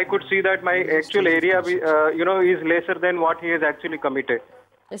I could see that my actual area, is lesser than what he has actually committed.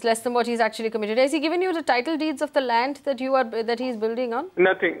 It's less than what he's actually committed. Has he given you the title deeds of the land that he's building on?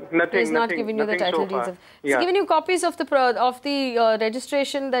 Nothing. He's not given you the title deeds of. He's given you copies of the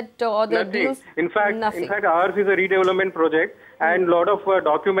registration or the deals. In fact, ours is a redevelopment project, and lot of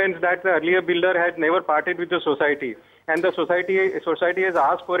documents that the earlier builder had never parted with the society, and the society has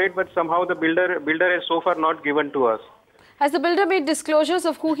asked for it, but somehow the builder has so far not given to us. Has the builder made disclosures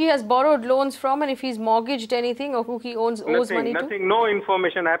of who he has borrowed loans from and if he's mortgaged anything or who he owes money to? Nothing, no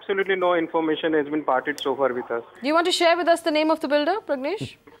information, absolutely no information has been parted so far with us. Do you want to share with us the name of the builder,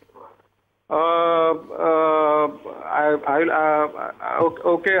 Pragnesh?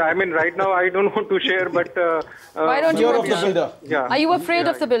 Okay, I mean right now I don't want to share, but... Why don't you want to share? Builder. Yeah. Are you afraid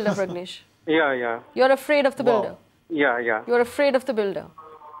of the builder, Pragnesh? Yeah. You're afraid of the builder? Yeah. You're afraid of the builder.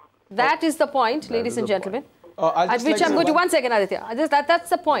 That is the point, ladies and gentlemen. At which I'm going to, one second, Aditya. That's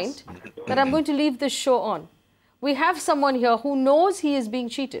the point that I'm going to leave this show on. We have someone here who knows he is being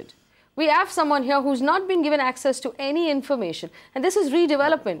cheated. We have someone here who's not been given access to any information. And this is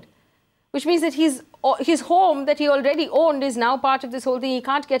redevelopment, which means that his home that he already owned is now part of this whole thing. He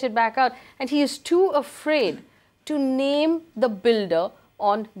can't get it back out. And he is too afraid to name the builder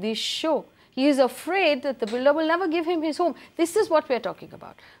on this show. He is afraid that the builder will never give him his home. This is what we're talking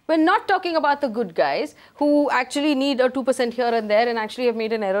about. We're not talking about the good guys who actually need a 2% here and there and actually have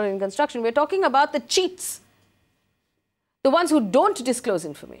made an error in construction. We're talking about the cheats. The ones who don't disclose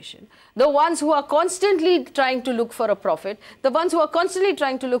information, the ones who are constantly trying to look for a profit, the ones who are constantly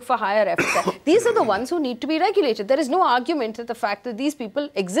trying to look for higher FSI. These are the ones who need to be regulated. There is no argument that the fact that these people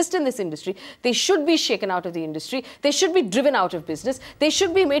exist in this industry, they should be shaken out of the industry, they should be driven out of business, they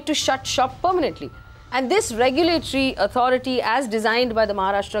should be made to shut shop permanently. And this regulatory authority, as designed by the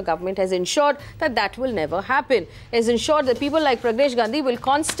Maharashtra government, has ensured that that will never happen. Has ensured that people like Pragnesh Gandhi will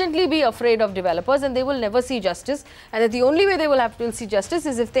constantly be afraid of developers and they will never see justice. And that the only way they will have to see justice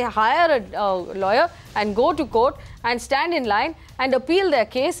is if they hire a lawyer and go to court and stand in line and appeal their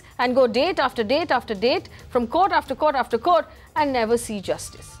case and go date after date after date, from court after court after court, and never see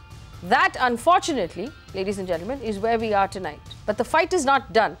justice. That, unfortunately, ladies and gentlemen, is where we are tonight. But the fight is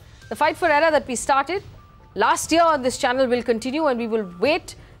not done. The fight for RERA that we started last year on this channel will continue, and we will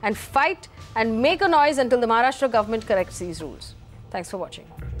wait and fight and make a noise until the Maharashtra government corrects these rules. Thanks for watching.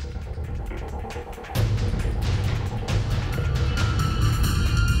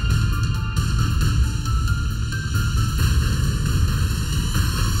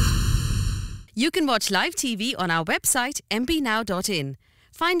 You can watch live TV on our website mpnow.in.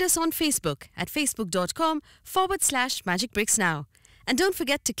 Find us on Facebook at facebook.com/Magicbricks Now. And don't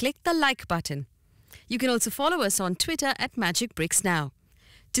forget to click the like button. You can also follow us on Twitter at Magicbricks Now.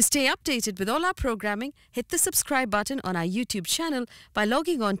 To stay updated with all our programming, hit the subscribe button on our YouTube channel by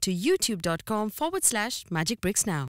logging on to youtube.com/Magicbricks Now.